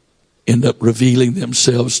end up revealing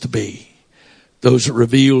themselves to be. Those that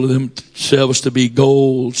reveal themselves to be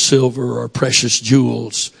gold, silver, or precious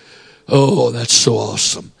jewels. Oh, that's so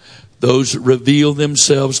awesome. Those that reveal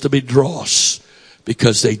themselves to be dross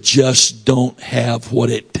because they just don't have what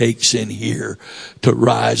it takes in here to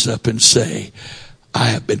rise up and say, I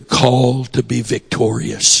have been called to be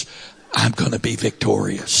victorious. I'm going to be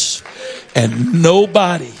victorious. And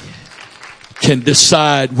nobody can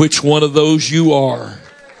decide which one of those you are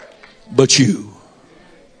but you.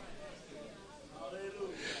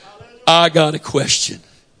 I got a question.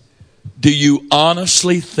 Do you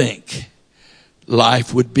honestly think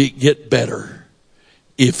life would get better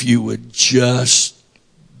if you would just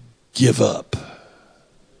give up?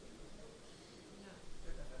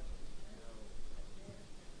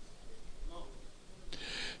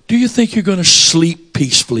 Do you think you're going to sleep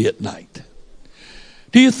peacefully at night?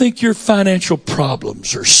 Do you think your financial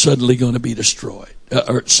problems are suddenly going to be destroyed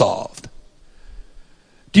or solved?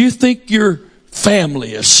 Do you think your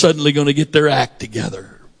family is suddenly going to get their act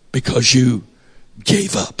together because you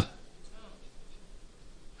gave up?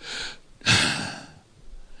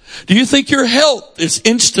 Do you think your health is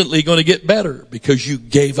instantly going to get better because you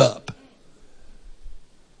gave up?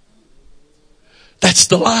 That's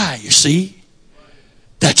the lie, you see.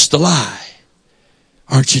 That's the lie.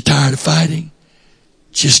 Aren't you tired of fighting?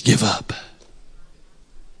 Just give up.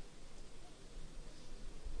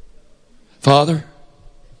 Father,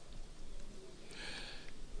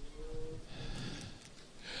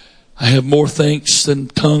 I have more thanks than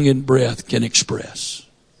tongue and breath can express.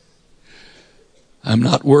 I'm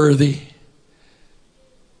not worthy,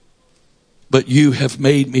 but you have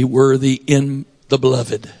made me worthy in the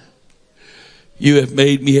beloved. You have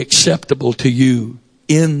made me acceptable to you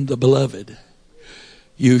in the beloved.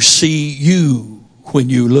 You see you when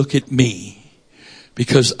you look at me,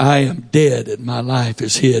 because I am dead and my life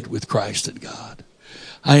is hid with Christ in God.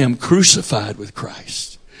 I am crucified with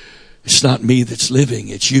Christ. It's not me that's living,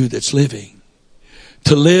 it's you that's living.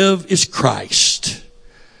 To live is Christ.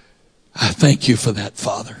 I thank you for that,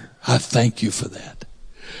 Father. I thank you for that.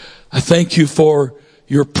 I thank you for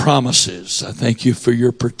your promises. I thank you for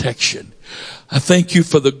your protection. I thank you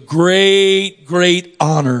for the great, great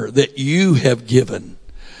honor that you have given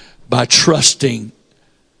by trusting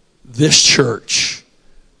this church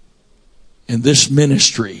and this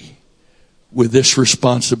ministry with this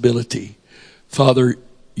responsibility. Father,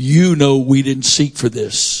 you know we didn't seek for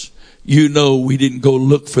this. You know we didn't go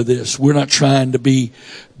look for this. We're not trying to be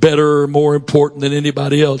better or more important than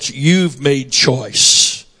anybody else. You've made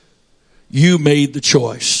choice. You made the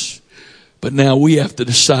choice. But now we have to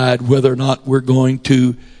decide whether or not we're going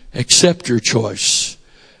to accept your choice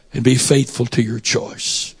and be faithful to your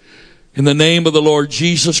choice. In the name of the Lord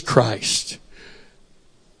Jesus Christ,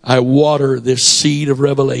 I water this seed of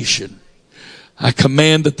revelation. I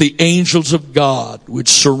command that the angels of God would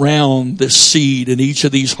surround this seed in each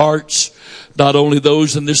of these hearts, not only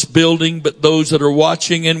those in this building, but those that are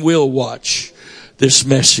watching and will watch this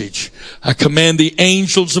message. I command the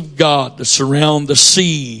angels of God to surround the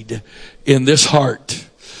seed in this heart,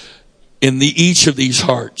 in each of these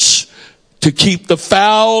hearts, to keep the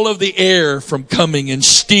fowl of the air from coming and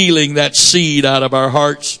stealing that seed out of our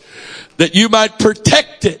hearts, that you might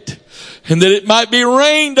protect it, and that it might be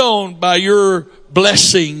rained on by your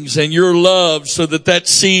blessings and your love, so that that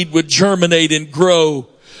seed would germinate and grow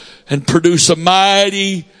and produce a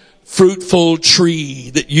mighty, fruitful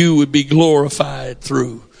tree that you would be glorified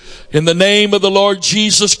through. In the name of the Lord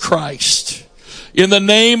Jesus Christ. In the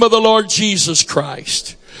name of the Lord Jesus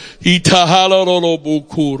Christ.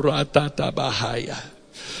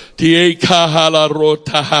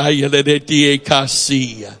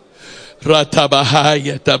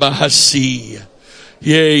 Ratabahaya tabahasiya.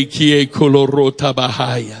 Yea kie kolorota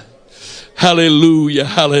bahaya. Hallelujah,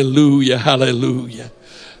 hallelujah, hallelujah.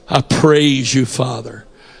 I praise you, Father.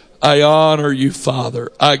 I honor you,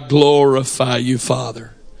 Father. I glorify you,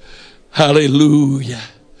 Father. Hallelujah.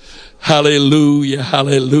 Hallelujah,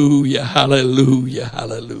 hallelujah, hallelujah,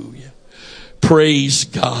 hallelujah. Praise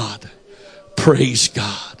God. Praise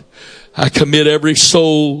God. I commit every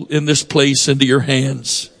soul in this place into your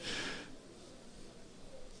hands.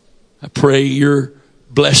 I pray your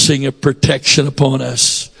blessing of protection upon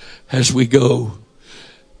us as we go.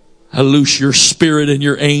 I loose your spirit and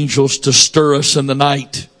your angels to stir us in the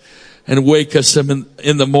night and wake us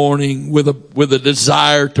in the morning with a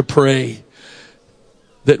desire to pray,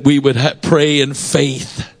 that we would pray in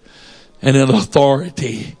faith and in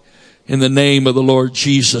authority in the name of the Lord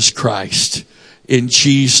Jesus Christ. In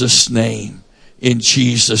Jesus' name. In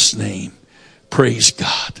Jesus' name. Praise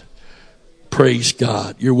God. Praise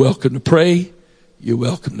God. You're welcome to pray. You're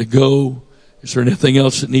welcome to go. Is there anything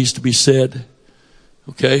else that needs to be said?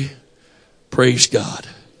 Okay. Praise God.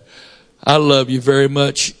 I love you very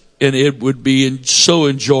much. And it would be so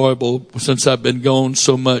enjoyable, since I've been gone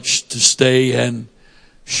so much, to stay and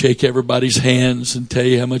shake everybody's hands and tell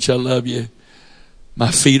you how much I love you.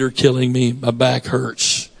 My feet are killing me. My back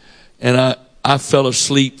hurts. And I fell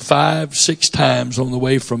asleep 5-6 times on the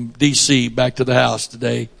way from D.C. back to the house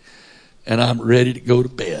today. And I'm ready to go to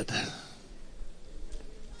bed.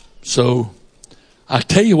 So I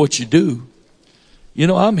tell you what you do. You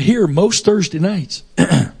know, I'm here most Thursday nights.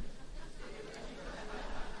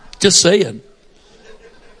 Just saying.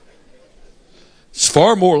 It's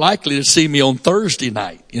far more likely to see me on Thursday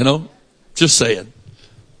night, you know. Just saying.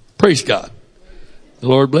 Praise God. The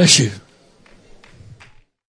Lord bless you.